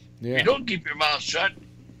way. Yeah. If you don't keep your mouth shut,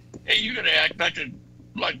 hey, you're going to act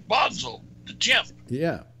like Bonzo, the chimp.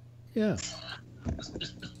 Yeah. Yeah.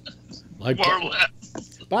 Like, More or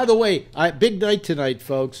less. by the way, big night tonight,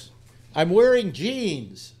 folks. I'm wearing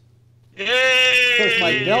jeans. Of course,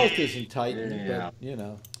 my Hey! belt isn't tightened, Yeah. but, you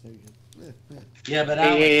know. Yeah, but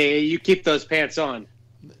Alex, Hey, you keep those pants on.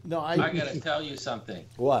 No, I got to tell you something.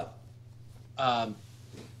 What?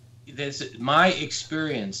 My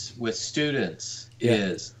experience with students Yeah.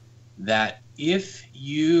 is that if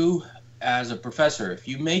you, as a professor, if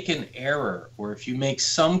you make an error or if you make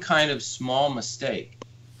some kind of small mistake,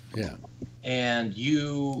 Yeah. and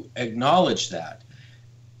you acknowledge that,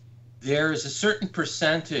 there's a certain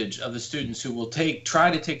percentage of the students who will try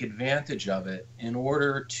to take advantage of it in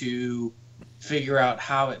order to figure out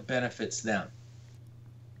how it benefits them.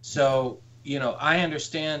 So, you know, I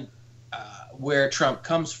understand where Trump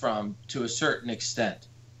comes from to a certain extent.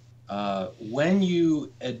 When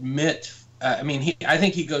you admit, I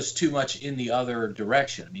think he goes too much in the other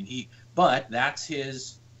direction. But that's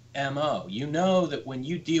his MO. You know that when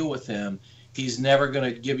you deal with him, he's never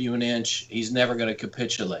going to give you an inch. He's never going to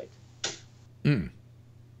capitulate.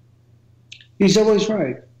 He's always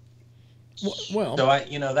right. Well, So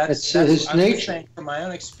That's that's his I'm just nature. saying from my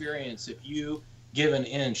own experience. If you give an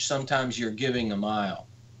inch, sometimes you're giving a mile.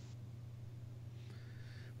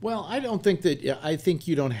 well, I don't think that. I think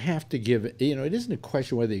you don't have to give. You know, it isn't a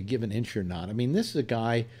question whether you give an inch or not. I mean, this is a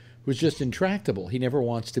guy who's just intractable. He never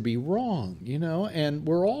wants to be wrong. You know, and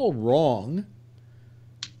we're all wrong.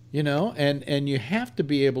 You know, and you have to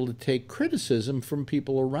be able to take criticism from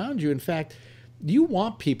people around you. In fact, you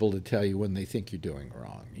want people to tell you when they think you're doing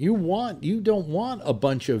wrong. You don't want a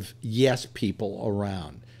bunch of yes people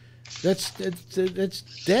around. That's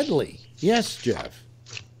deadly. Yes, Jeff.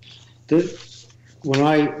 When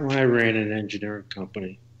I ran an engineering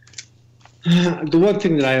company, the one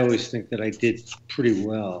thing that I always think that I did pretty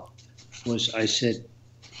well was I said,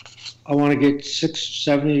 I want to get 6 or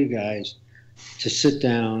 7 of you guys to sit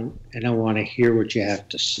down, and I want to hear what you have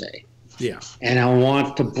to say. Yeah. And I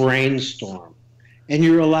want to brainstorm. And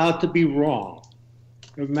you're allowed to be wrong.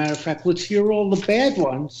 As a matter of fact, let's hear all the bad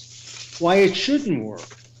ones, why it shouldn't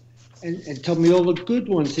work. And tell me all the good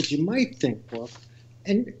ones that you might think work.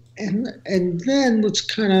 And then let's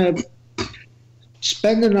kind of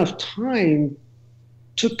spend enough time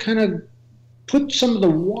to kind of put some of the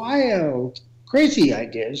wild, crazy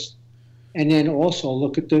ideas, and then also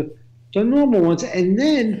look at the normal ones, and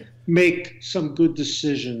then make some good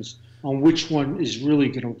decisions on which one is really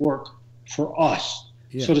going to work for us,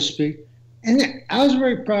 so to speak. And I was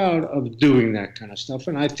very proud of doing that kind of stuff,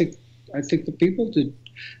 and I think the people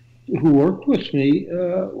who worked with me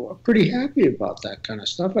were pretty happy about that kind of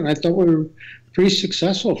stuff, and I thought we were pretty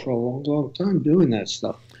successful for a long, long time doing that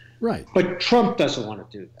stuff. Right. But Trump doesn't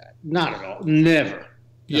want to do that. Not at all. Never.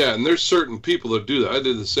 Yeah, and there's certain people that do that. I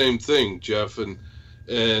did the same thing, Jeff, and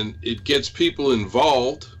it gets people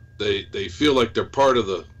involved. They feel like they're part of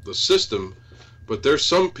the system, but there's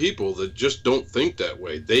some people that just don't think that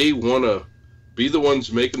way. They want to be the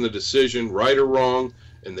ones making the decision, right or wrong,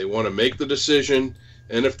 and they want to make the decision,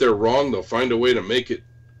 and if they're wrong, they'll find a way to make it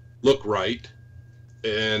look right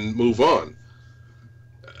and move on.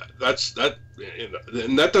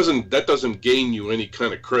 And that doesn't gain you any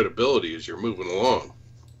kind of credibility as you're moving along.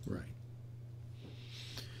 Right.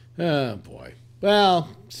 Oh boy. Well,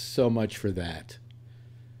 so much for that.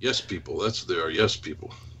 Yes, people. They are yes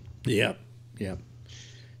people. Yep. Yep.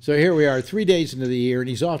 So here we are, 3 days into the year, and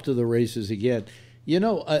he's off to the races again. You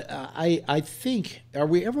know, I think,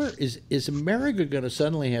 is America going to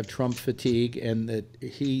suddenly have Trump fatigue, and that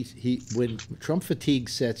when Trump fatigue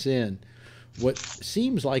sets in, what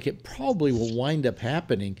seems like it probably will wind up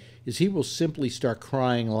happening is he will simply start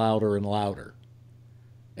crying louder and louder.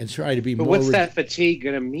 and try to be But more. what's that fatigue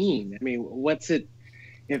going to mean? I mean, what's it?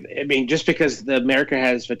 Just because America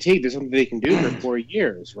has fatigue, there's something they can do for 4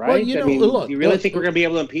 years, right? Well, you know, look, you really think we're going to be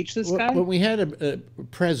able to impeach this guy? When we had a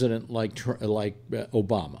president like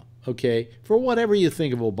Obama, okay, for whatever you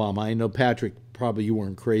think of Obama, I know, Patrick, probably you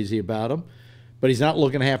weren't crazy about him, but he's not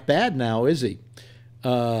looking half bad now, is he?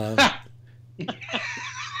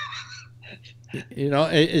 You know,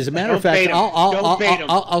 as a matter of fact,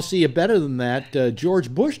 I'll see you better than that. George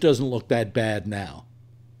Bush doesn't look that bad now.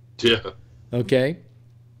 Yeah. Okay.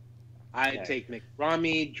 I take Mitt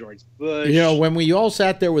Romney, George Bush. You know, when we all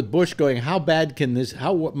sat there with Bush going, how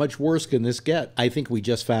much worse can this get? I think we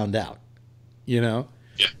just found out. You know.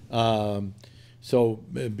 Yeah. So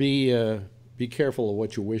be careful of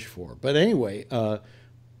what you wish for. But anyway,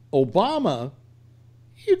 Obama,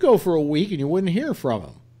 you go for a week and you wouldn't hear from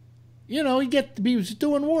him. You know, he was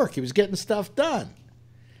doing work. He was getting stuff done.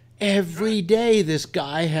 Every day this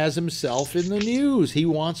guy has himself in the news. He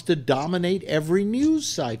wants to dominate every news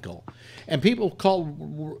cycle. And people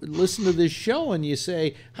listen to this show and you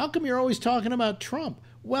say, how come you're always talking about Trump?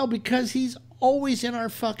 Well, because he's always in our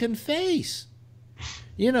fucking face.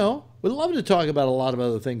 You know, we'd love to talk about a lot of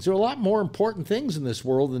other things. There are a lot more important things in this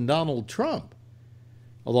world than Donald Trump.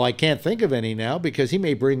 Although I can't think of any now because he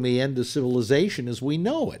may bring the end to civilization as we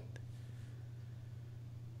know it.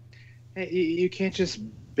 You can't just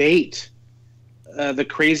bait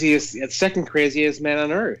the second craziest man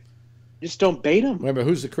on earth. Just don't bait him. Remember,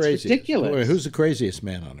 who's the craziest? It's ridiculous. Who's the craziest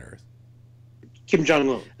man on earth? Kim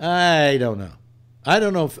Jong-un. I don't know. I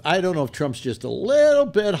don't know if Trump's just a little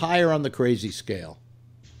bit higher on the crazy scale.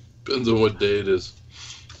 Depends on what day it is.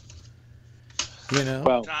 You know.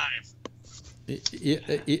 Well,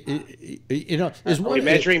 you know, are we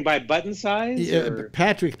measuring by button size? Yeah,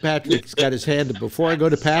 Patrick's got his hand up. Before I go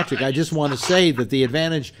to Patrick, I just want to say that the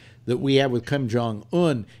advantage that we have with Kim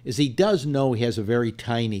Jong-un is he does know he has a very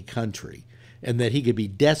tiny country and that he could be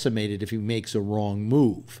decimated if he makes a wrong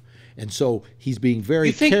move. And so he's being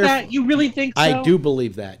very careful. You think that? You really think so? I do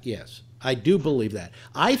believe that, yes. I do believe that.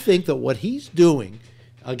 I think that what he's doing,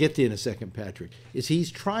 I'll get to you in a second, Patrick, is he's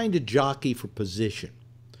trying to jockey for position.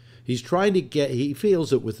 He's trying to he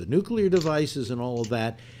feels that with the nuclear devices and all of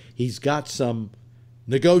that, he's got some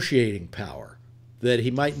negotiating power that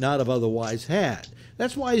he might not have otherwise had.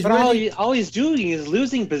 That's why he's all he's doing is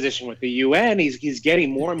losing position with the UN. He's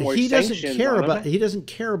getting more and more sanctions. He doesn't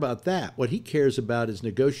care about that. What he cares about is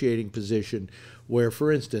negotiating position where,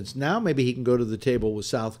 for instance, now maybe he can go to the table with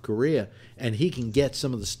South Korea and he can get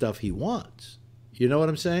some of the stuff he wants. You know what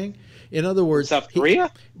I'm saying? In other words, South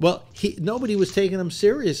Korea? Nobody was taking him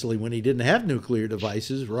seriously when he didn't have nuclear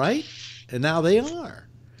devices, right? And now they are.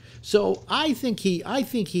 So I think he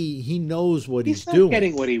knows what he's doing. He's not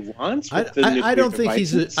getting what he wants. With the nuclear I don't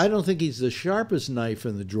devices. think he's the sharpest knife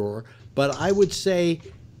in the drawer. But I would say,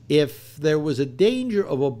 if there was a danger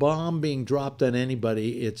of a bomb being dropped on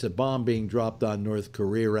anybody, it's a bomb being dropped on North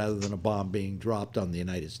Korea rather than a bomb being dropped on the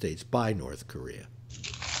United States by North Korea.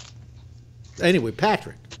 Anyway,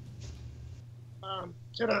 Patrick.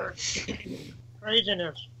 To the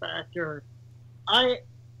craziness factor,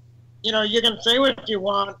 you can say what you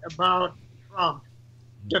want about Trump.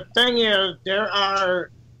 The thing is, there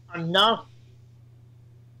are enough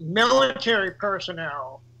military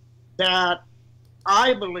personnel that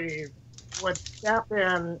I believe would step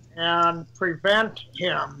in and prevent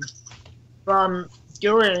him from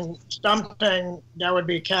doing something that would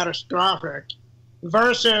be catastrophic,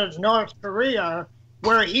 versus North Korea,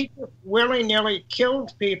 where he just willy-nilly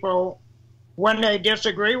kills people when they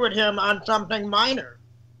disagree with him on something minor.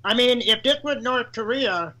 I mean, if this was North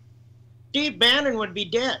Korea, Steve Bannon would be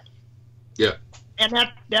dead. Yeah. And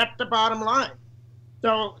that's the bottom line.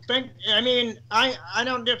 So I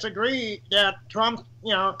don't disagree that Trump's,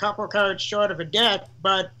 a couple cards short of a death,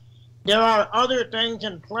 but there are other things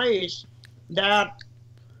in place that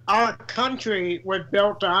our country was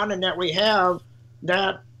built on and that we have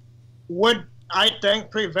that would, I think,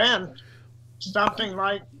 prevent something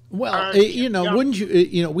like. Well, wouldn't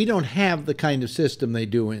you? We don't have the kind of system they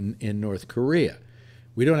do in North Korea.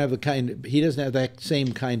 We don't have he doesn't have that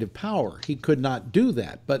same kind of power. He could not do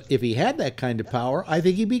that. But if he had that kind of power, I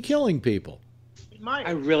think he'd be killing people.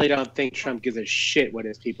 I really don't think Trump gives a shit what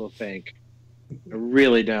his people think. I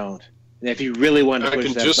really don't. And if he really wanted to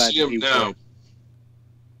push that button, I can just see him now.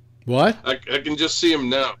 What? I can just see him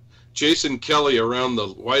now. Jason Kelly around the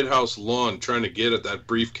White House lawn trying to get at that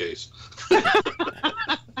briefcase.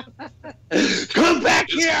 Come back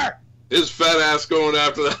here! His fat ass going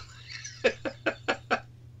after that.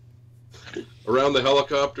 Around the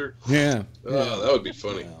helicopter. Yeah. Oh, that would be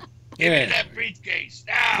funny. Give me that briefcase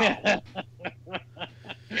now.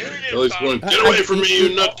 here it is. Billy's going, get away from me, you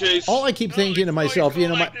nutcase. All I keep thinking to myself, you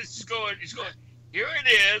know, he's going, here it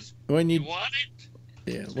is. When you want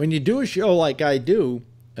it? Yeah, when you do a show like I do,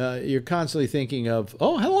 you're constantly thinking of,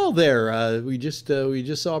 oh, hello there. We just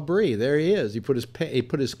saw Bree. There he is. He put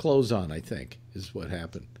his clothes on, I think, is what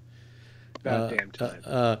happened. About damn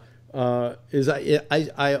time.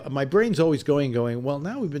 My brain's always going, well,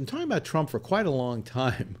 now we've been talking about Trump for quite a long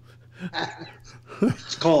time.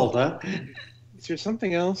 It's cold, huh? Is there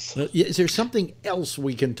something else? Is there something else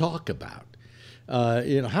we can talk about?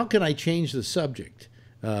 You know, how can I change the subject?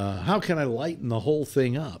 How can I lighten the whole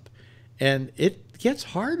thing up? And it gets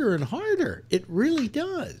harder and harder. It really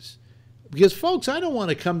does. Because, folks, I don't want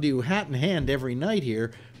to come to you hat in hand every night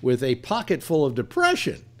here with a pocket full of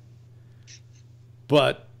depression.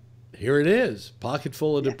 But here it is, pocket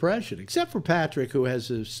full of depression, except for Patrick, who has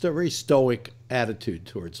a very stoic attitude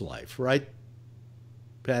towards life, right,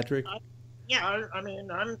 Patrick? Yeah, I mean,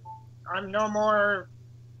 I'm no more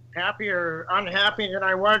happy or unhappy than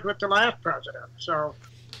I was with the last president. So,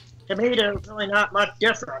 to me, there's really not much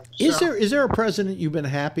difference. Is there a president you've been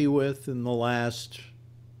happy with in the last?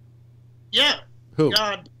 Yeah. Who?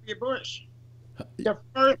 W. Bush.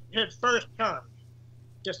 His first term.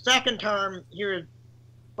 The second term, he was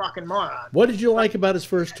fucking moron. What did you like about his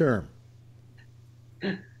first term?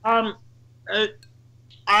 I've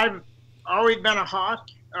always been a hawk.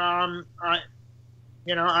 I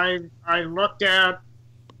looked at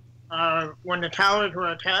when the towers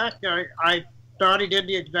were attacked. I thought he did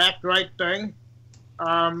the exact right thing.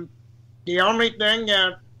 The only thing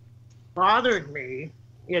that bothered me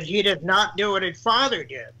is he did not do what his father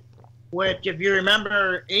did, which, if you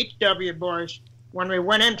remember H.W. Bush, when we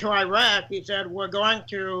went into Iraq, he said, we're going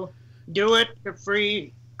to do it to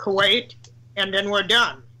free Kuwait, and then we're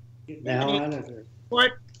done. Now,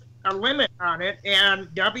 put a limit on it,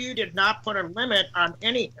 and W did not put a limit on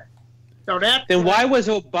anything. So that Then why was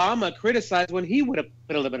Obama criticized when he would have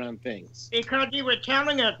put a limit on things? Because he was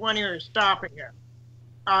telling us when he was stopping it.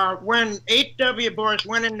 When H.W. Bush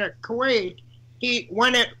went into Kuwait,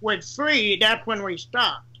 when it was free, that's when we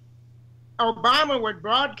stopped. Obama was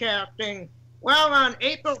broadcasting, well, on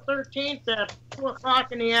April 13th at 2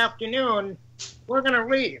 o'clock in the afternoon, we're going to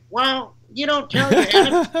leave. Well, you don't tell your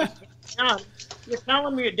enemy done. You tell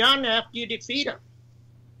them you're done after you defeat them.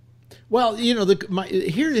 Well, you know,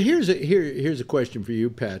 here's a question for you,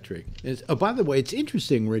 Patrick. By the way, it's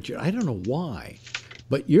interesting, Richard. I don't know why,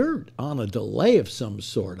 but you're on a delay of some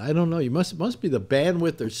sort. I don't know. You must be the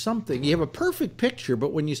bandwidth or something. You have a perfect picture,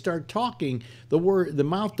 but when you start talking, the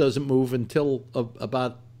mouth doesn't move until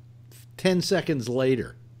about 10 seconds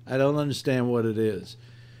later. I don't understand what it is,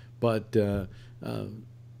 but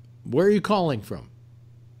where are you calling from,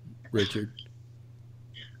 Richard?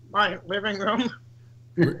 My living room.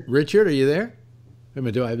 Richard, are you there? Wait a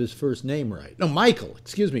minute, do I have his first name right? No, Michael.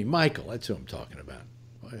 Excuse me, Michael. That's who I'm talking about.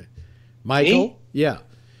 Michael? Me?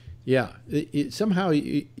 Yeah. Somehow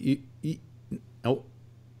oh,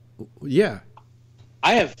 yeah.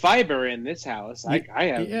 I have fiber in this house. I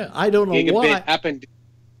have. Yeah, I don't know gigabit why. up and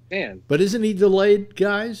down. But isn't he delayed,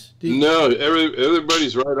 guys? No,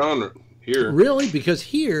 everybody's right on here. Really? Because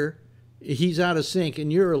here he's out of sync,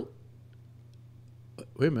 and you're.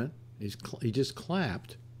 Wait a minute. He just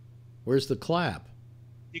clapped. Where's the clap?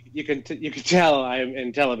 You can tell I'm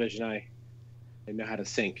in television. I know how to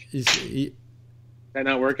sync. Is that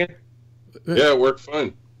not working? Yeah, it worked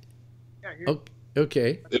fine.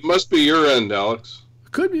 Okay. It must be your end, Alex.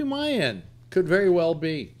 Could be my end. Could very well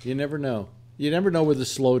be. You never know. You never know where the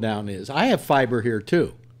slowdown is. I have fiber here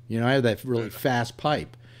too. You know, I have that really fast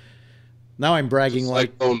pipe. Now I'm bragging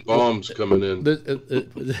like bombs coming in.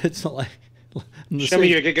 It's like. Show me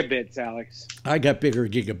your gigabits, Alex. I got bigger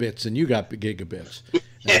gigabits than you got gigabits.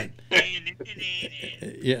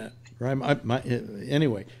 Yeah, right.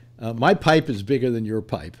 Anyway, my pipe is bigger than your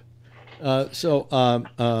pipe. So,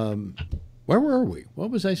 where were we?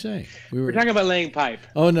 What was I saying? We're talking about laying pipe.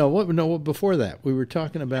 Oh no! Before that, we were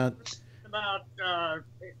talking about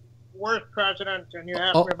worst presidents, and you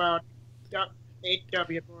asked me about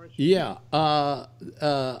H.W. Bush. Yeah, I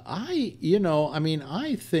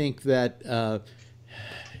think that,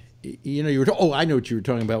 you were. I know what you were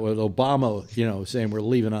talking about with Obama. Saying we're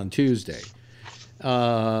leaving on Tuesday.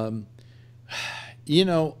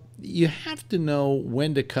 You have to know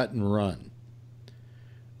when to cut and run,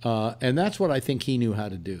 and that's what I think he knew how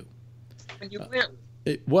to do. And you will.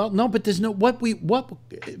 Well, no, but there's no what.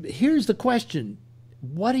 Here's the question.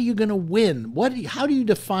 What are you going to win? How do you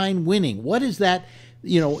define winning? What is that?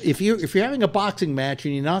 If you're having a boxing match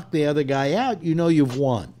and you knock the other guy out, you've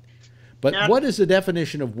won. But what is the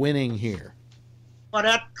definition of winning here? Well,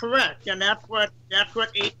 that's correct, and that's what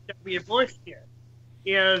H.W. Bush did.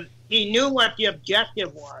 Is he knew what the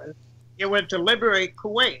objective was? It was to liberate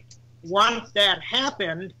Kuwait. Once that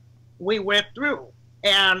happened, we withdrew,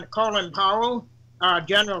 and Colin Powell,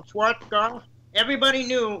 General Schwarzkopf, everybody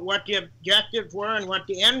knew what the objectives were and what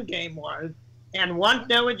the end game was. And once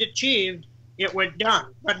that was achieved, it was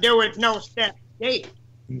done. But there was no set date.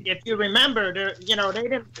 If you remember, they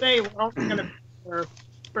didn't say we're only going to be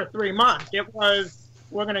for 3 months. It was,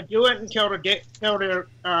 we're going to do it until the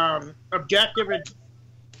objective is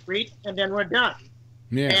reached, and then we're done.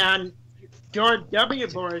 Yeah. And George W.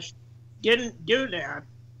 Bush didn't do that,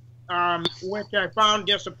 which I found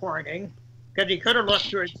disappointing, because he could have looked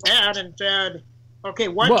to his dad and said, okay,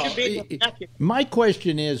 what should be the objective? My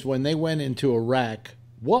question is, when they went into Iraq,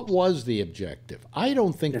 what was the objective? I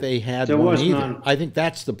don't think they had one either. None. I think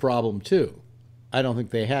that's the problem, too. I don't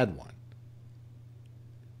think they had one.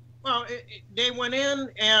 Well, they went in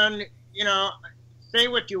and, say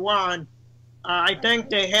what you want. I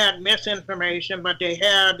think they had misinformation, but they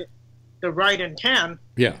had the right intent.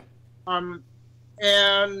 Yeah.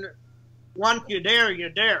 And once you're there,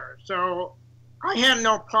 you're there. So I had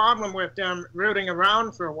no problem with them rooting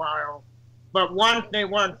around for a while. But once they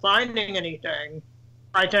weren't finding anything,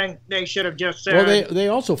 I think they should have just said. Well, they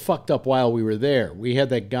also fucked up while we were there. We had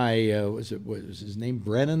that guy, was his name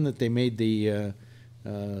Brennan, that they made the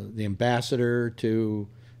ambassador to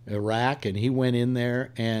Iraq, and he went in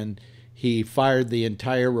there and he fired the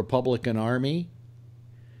entire Republican Army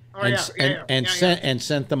and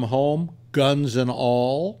sent them home, guns and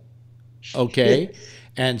all. Okay.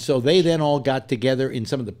 And so they then all got together in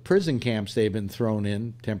some of the prison camps they've been thrown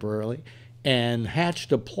in temporarily and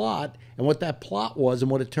hatched a plot. And what that plot was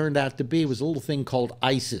and what it turned out to be was a little thing called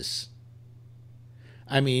ISIS.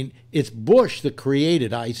 I mean, it's Bush that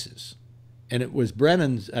created ISIS. And it was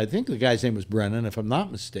Brennan's, I think the guy's name was Brennan, if I'm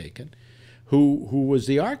not mistaken, who was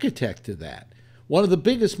the architect of that. One of the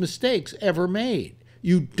biggest mistakes ever made.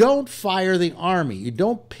 You don't fire the Army. You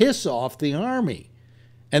don't piss off the Army.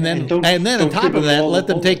 And then on top of that, let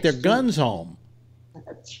them take their guns home.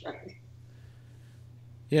 That's right.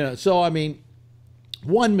 So I mean,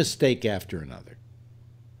 one mistake after another.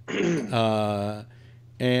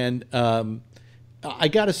 I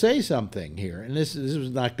got to say something here, and this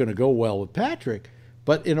was not going to go well with Patrick,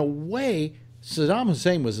 but in a way, Saddam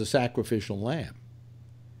Hussein was a sacrificial lamb.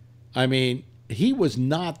 I mean, he was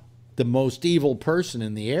not the most evil person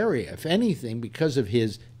in the area. If anything, because of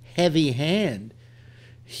his heavy hand,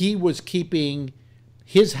 he was keeping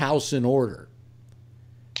his house in order.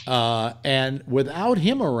 And without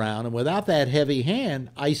him around and without that heavy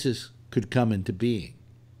hand, ISIS could come into being.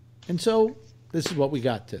 And so this is what we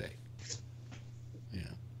got today.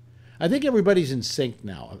 I think everybody's in sync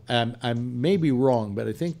now. I may be wrong, but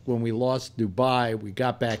I think when we lost Dubai, we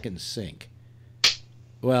got back in sync.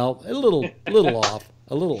 Well, a little off,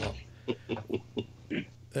 a little off.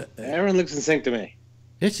 Everyone looks in sync to me.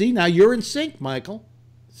 Yeah, see, now you're in sync, Michael.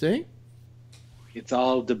 See? It's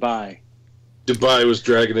all Dubai. Dubai was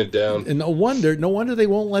dragging it down. And no wonder they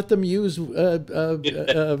won't let them use Skype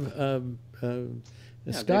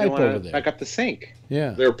over there. Back up the sync.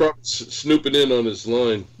 Yeah. They were probably snooping in on his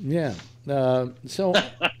line. Yeah. So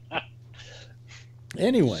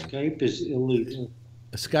anyway. Skype is illegal.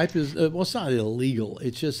 Skype is, well, it's not illegal.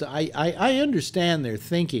 It's just, I understand their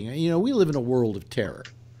thinking. We live in a world of terror.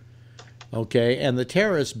 Okay. And the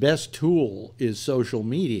terrorist's best tool is social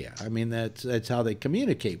media. I mean, that's how they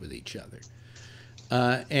communicate with each other.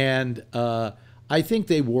 I think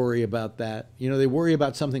they worry about that. They worry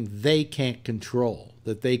about something they can't control,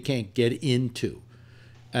 that they can't get into.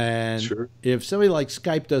 And sure. If somebody like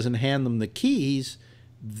Skype doesn't hand them the keys,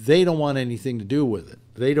 they don't want anything to do with it.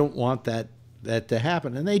 They don't want that to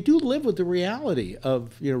happen. And they do live with the reality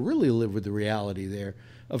of, really live with the reality there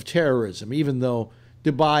of terrorism, even though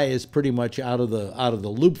Dubai is pretty much out of the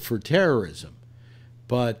loop for terrorism.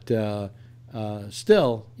 But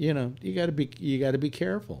still, you got to be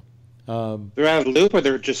careful. They're out of the loop, or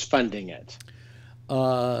they're just funding it.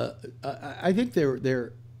 I think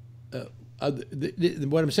they're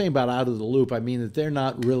what I'm saying about out of the loop, I mean that they're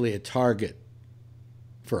not really a target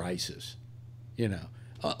for ISIS.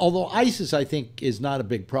 Although ISIS, I think, is not a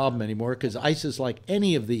big problem anymore, because ISIS, like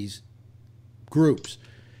any of these groups,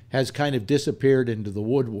 has kind of disappeared into the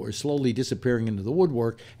woodwork, slowly disappearing into the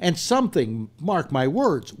woodwork, and something, mark my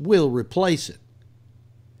words, will replace it.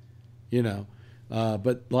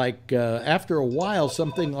 But like after a while,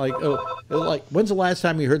 something like when's the last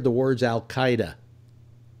time you heard the words Al Qaeda?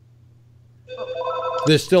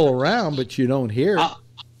 They're still around, but you don't hear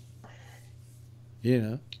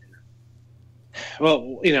it.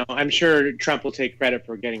 Well, you know, I'm sure Trump will take credit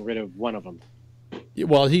for getting rid of one of them.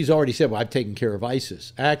 Well, he's already said, well, I've taken care of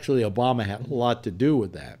ISIS. Actually, Obama had a lot to do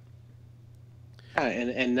with that.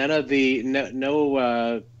 And none of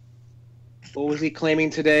the what was he claiming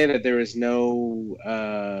today, that there was no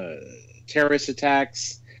terrorist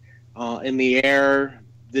attacks in the air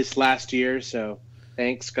this last year? So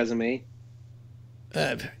thanks, because of me.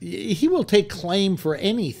 He will take claim for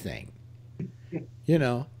anything. You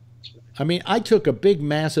know, I mean, I took a big,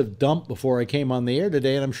 massive dump before I came on the air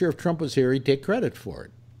today, and I'm sure if Trump was here, he'd take credit for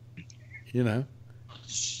it. You know.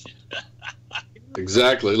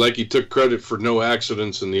 Exactly, like he took credit for no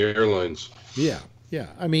accidents in the airlines. Yeah, yeah.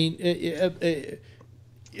 I mean, to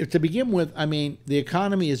begin with, I mean, the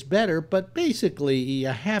economy is better, but basically you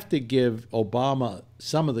have to give Obama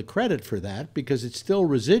some of the credit for that because it's still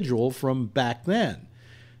residual from back then.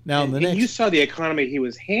 Now, and you saw the economy he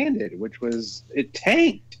was handed, which was, it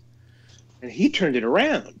tanked, and he turned it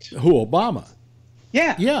around. Who, Obama?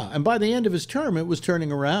 Yeah. Yeah, and by the end of his term, it was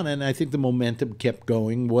turning around, and I think the momentum kept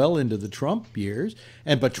going well into the Trump years.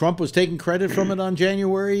 But Trump was taking credit from it on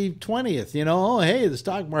January 20th. You know, oh, hey, the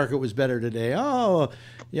stock market was better today. Oh,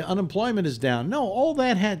 yeah, unemployment is down. No, all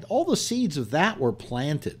the seeds of that were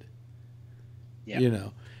planted. Yeah. You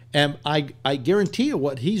know, and I guarantee you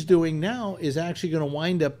what he's doing now is actually going to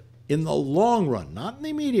wind up in the long run, not in the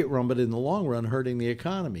immediate run, but in the long run, hurting the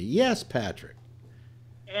economy. Yes, Patrick.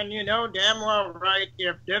 And you know damn well right,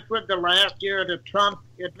 if this was the last year of the Trump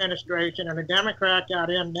administration and a Democrat got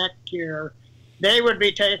in next year, they would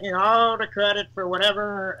be taking all the credit for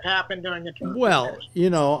whatever happened during the Trump administration. You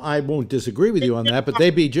know, I won't disagree with you on that, but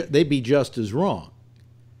they'd be just as wrong.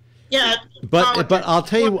 Yeah. But I'll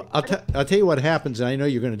tell you what happens, and I know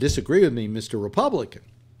you're going to disagree with me, Mr. Republican.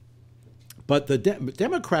 But the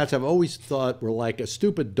Democrats I've always thought were like a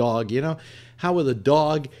stupid dog. You know, how with a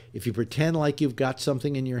dog, if you pretend like you've got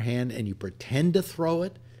something in your hand and you pretend to throw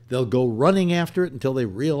it, they'll go running after it until they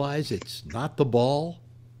realize it's not the ball,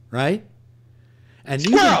 right? And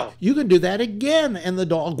you can do that again, and the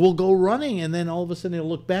dog will go running, and then all of a sudden he'll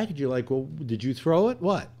look back at you like, well, did you throw it?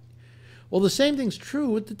 What? Well, the same thing's true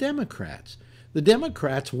with the Democrats. The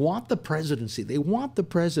Democrats want the presidency. They want the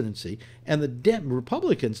presidency. And the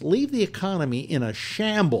Republicans leave the economy in a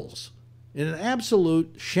shambles, in an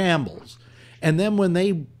absolute shambles. And then when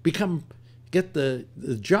they get the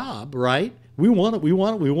job, right, we want it, we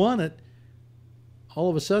want it, we want it, all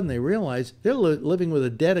of a sudden they realize they're living with a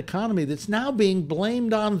dead economy that's now being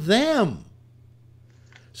blamed on them.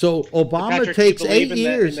 So Obama Patrick, takes 8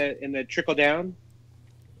 years. In the trickle down?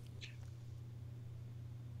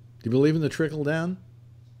 Do you believe in the trickle down?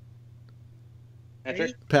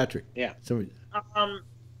 Patrick. Yeah.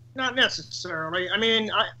 Not necessarily. I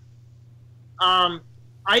mean, I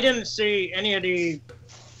didn't see any of the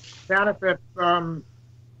benefit from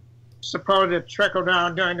supposed trickle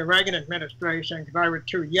down during the Reagan administration because I was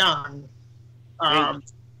too young.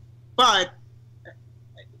 But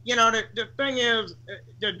you know, the thing is,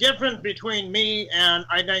 the difference between me and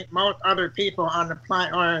I think most other people on the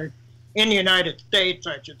planet, or in the United States,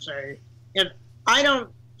 I should say, is I don't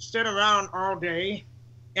sit around all day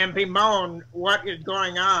and bemoan what is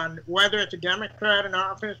going on, whether it's a Democrat in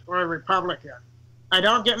office or a Republican. I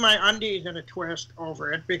don't get my undies in a twist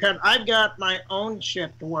over it because I've got my own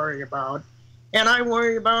shit to worry about, and I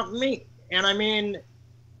worry about me. And I mean,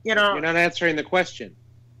 you know... You're not answering the question.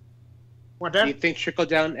 What then? Do you think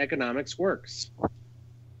trickle-down economics works?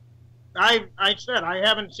 I said I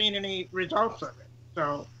haven't seen any results of it,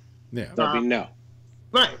 so... Yeah. That'll be no.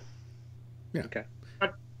 Right. Yeah. Okay.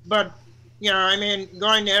 But you know, I mean,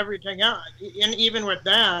 going to everything else, and even with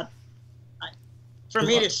that, for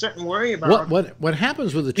me to sit and worry about what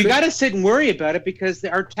happens with the you got to sit and worry about it because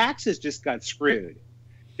our taxes just got screwed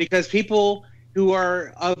because people who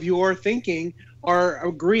are of your thinking are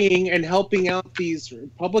agreeing and helping out these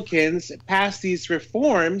Republicans pass these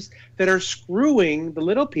reforms that are screwing the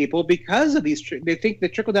little people because of these. They think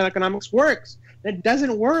that trickle down economics works. That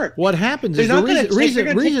doesn't work. What happens is the reason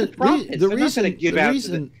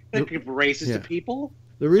give raises to people.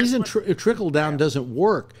 The reason trickle down doesn't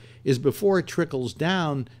work is before it trickles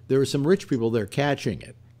down, there are some rich people there catching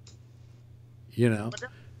it. You know. But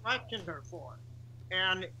that's what elections are for,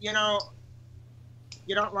 and you know,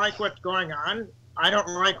 you don't like what's going on. I don't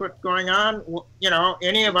like what's going on. You know,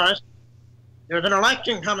 any of us. There's an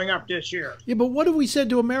election coming up this year. Yeah, but what have we said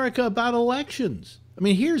to America about elections? I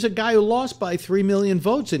mean, here's a guy who lost by 3 million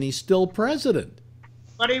votes, and he's still president.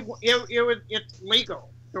 But it's legal.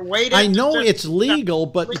 The way I know it's legal,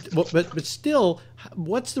 but still,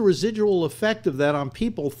 what's the residual effect of that on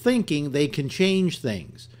people thinking they can change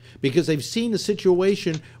things? because they've seen a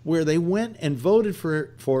situation where they went and voted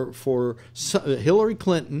for Hillary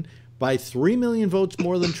Clinton by 3 million votes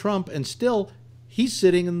more than Trump, and still he's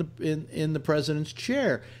sitting in the president's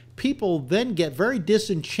chair. People then get very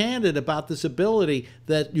disenchanted about this ability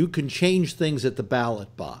that you can change things at the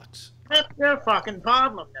ballot box. That's their fucking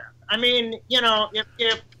problem then. I mean, you know,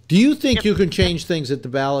 if Do you think you can change things at the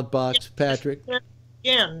ballot box, Patrick?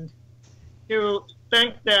 Again, to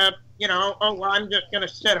think that, you know, oh, well, I'm just going to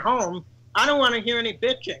sit home. I don't want to hear any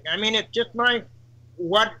bitching. I mean, it's just like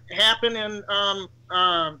what happened in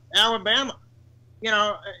Alabama. You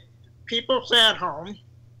know, people sat home.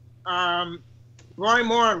 Roy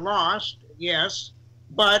Moore lost, yes,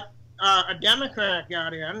 but a Democrat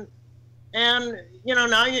got in. And, you know,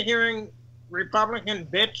 now you're hearing Republican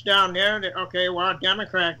bitch down there that, okay, well,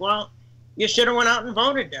 Democrat, well, you should have went out and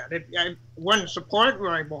voted that. I wouldn't support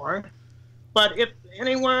Roy Moore, but if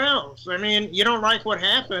anywhere else, I mean, you don't like what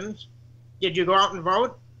happens, did you go out and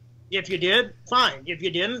vote? If you did, fine. If you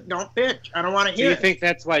didn't, don't bitch. I don't want to hear Do you it. think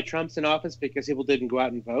that's why Trump's in office, because people didn't go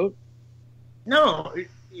out and vote? No,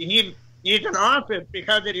 he's in office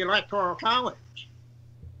because of the Electoral College.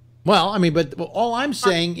 Well, I mean, but all I'm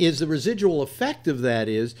saying is the residual effect of that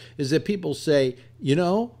is that people say, you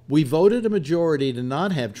know, we voted a majority to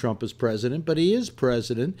not have Trump as president, but he is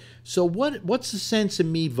president. So what's the sense of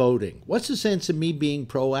me voting? What's the sense of me being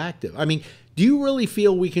proactive? I mean, do you really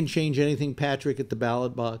feel we can change anything, Patrick, at the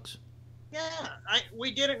ballot box? Yeah,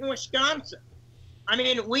 we did it in Wisconsin. I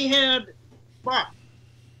mean, we had, what,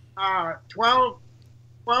 12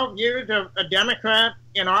 years of a Democrat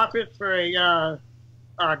in office for a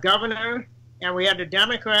governor, and we had the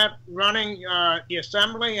Democrat running the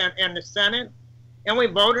Assembly and the Senate, and we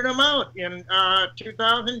voted him out in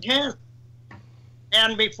 2010.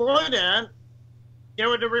 And before that, there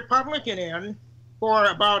was a Republican in for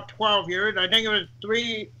about 12 years. I think it was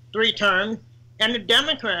three terms, and the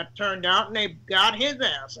Democrat turned out, and they got his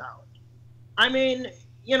ass out. I mean,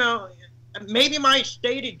 you know, maybe my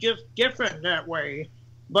state is just different that way,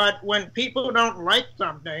 but when people don't like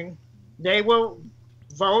something, they will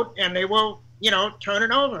vote and they will, you know, turn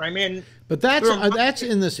it over. I mean, but that's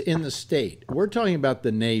in the state. We're talking about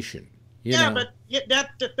the nation. You know? But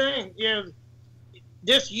that's the thing is,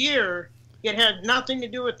 this year it has nothing to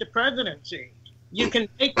do with the presidency. You can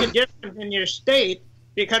make the difference in your state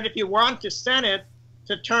because if you want the Senate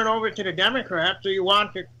to turn over to the Democrats, or you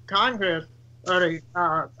want the Congress or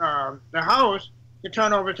the House to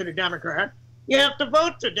turn over to the Democrats, you have to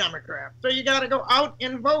vote for Democrats. So you got to go out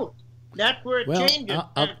and vote. That's where it changes.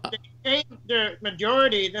 They change the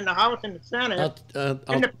majorities in the House and the Senate,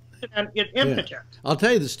 and the president is impotent. Yeah. I'll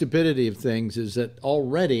tell you the stupidity of things is that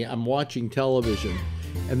already I'm watching television,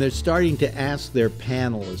 and they're starting to ask their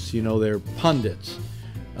panelists, you know, their pundits,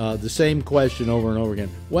 the same question over and over again.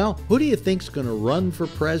 Well, who do you think's going to run for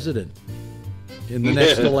president in the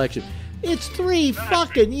next election? It's 3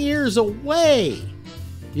 fucking years away.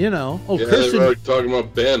 You know, yeah, they're talking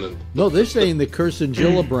about Bennett. No, they're saying that Kirsten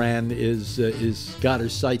Gillibrand is got her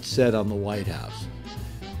sights set on the White House,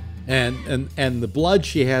 and the blood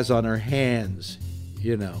she has on her hands,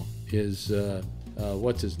 you know, is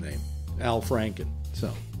what's his name, Al Franken.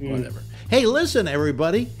 So whatever. Hey, listen,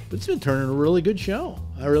 everybody, it's been turning a really good show.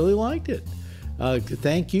 I really liked it.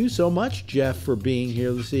 Thank you so much, Jeff, for being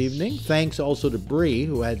here this evening. Thanks also to Bree,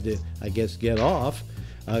 who had to, I guess, get off.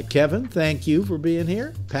 Kevin, thank you for being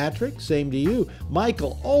here. Patrick, same to you.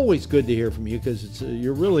 Michael, always good to hear from you because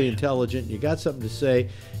you're really intelligent. You got something to say,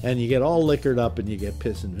 and you get all liquored up and you get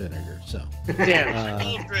piss and vinegar. So,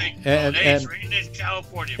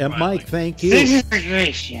 and Mike, thank you. This is a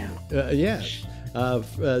great show. Yes.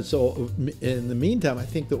 So in the meantime, I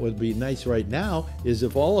think that would be nice right now is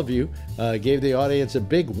if all of you gave the audience a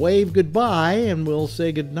big wave goodbye, and we'll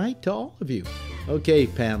say goodnight to all of you. Okay,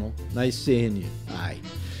 panel. Nice seeing you. Bye.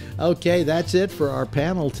 Okay, that's it for our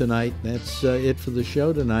panel tonight. That's it for the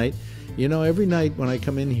show tonight. You know, every night when I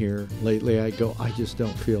come in here lately, I go, I just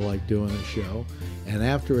don't feel like doing a show. And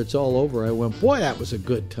after it's all over, I went, boy, that was a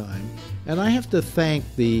good time. And I have to thank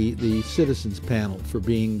the Citizens panel for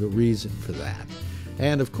being the reason for that.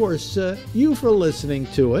 And, of course, you for listening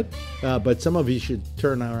to it. But some of you should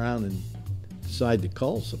turn around and decide to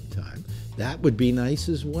call sometime. That would be nice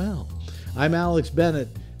as well. I'm Alex Bennett.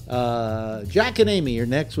 Jack and Amy are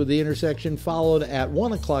next with The Intersection, followed at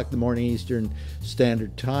 1 o'clock in the morning Eastern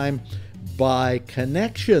Standard Time by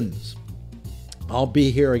Connections. I'll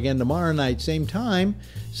be here again tomorrow night, same time,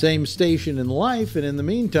 same station in life. And in the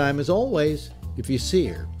meantime, as always, if you see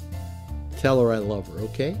her, tell her I love her,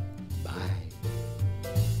 okay?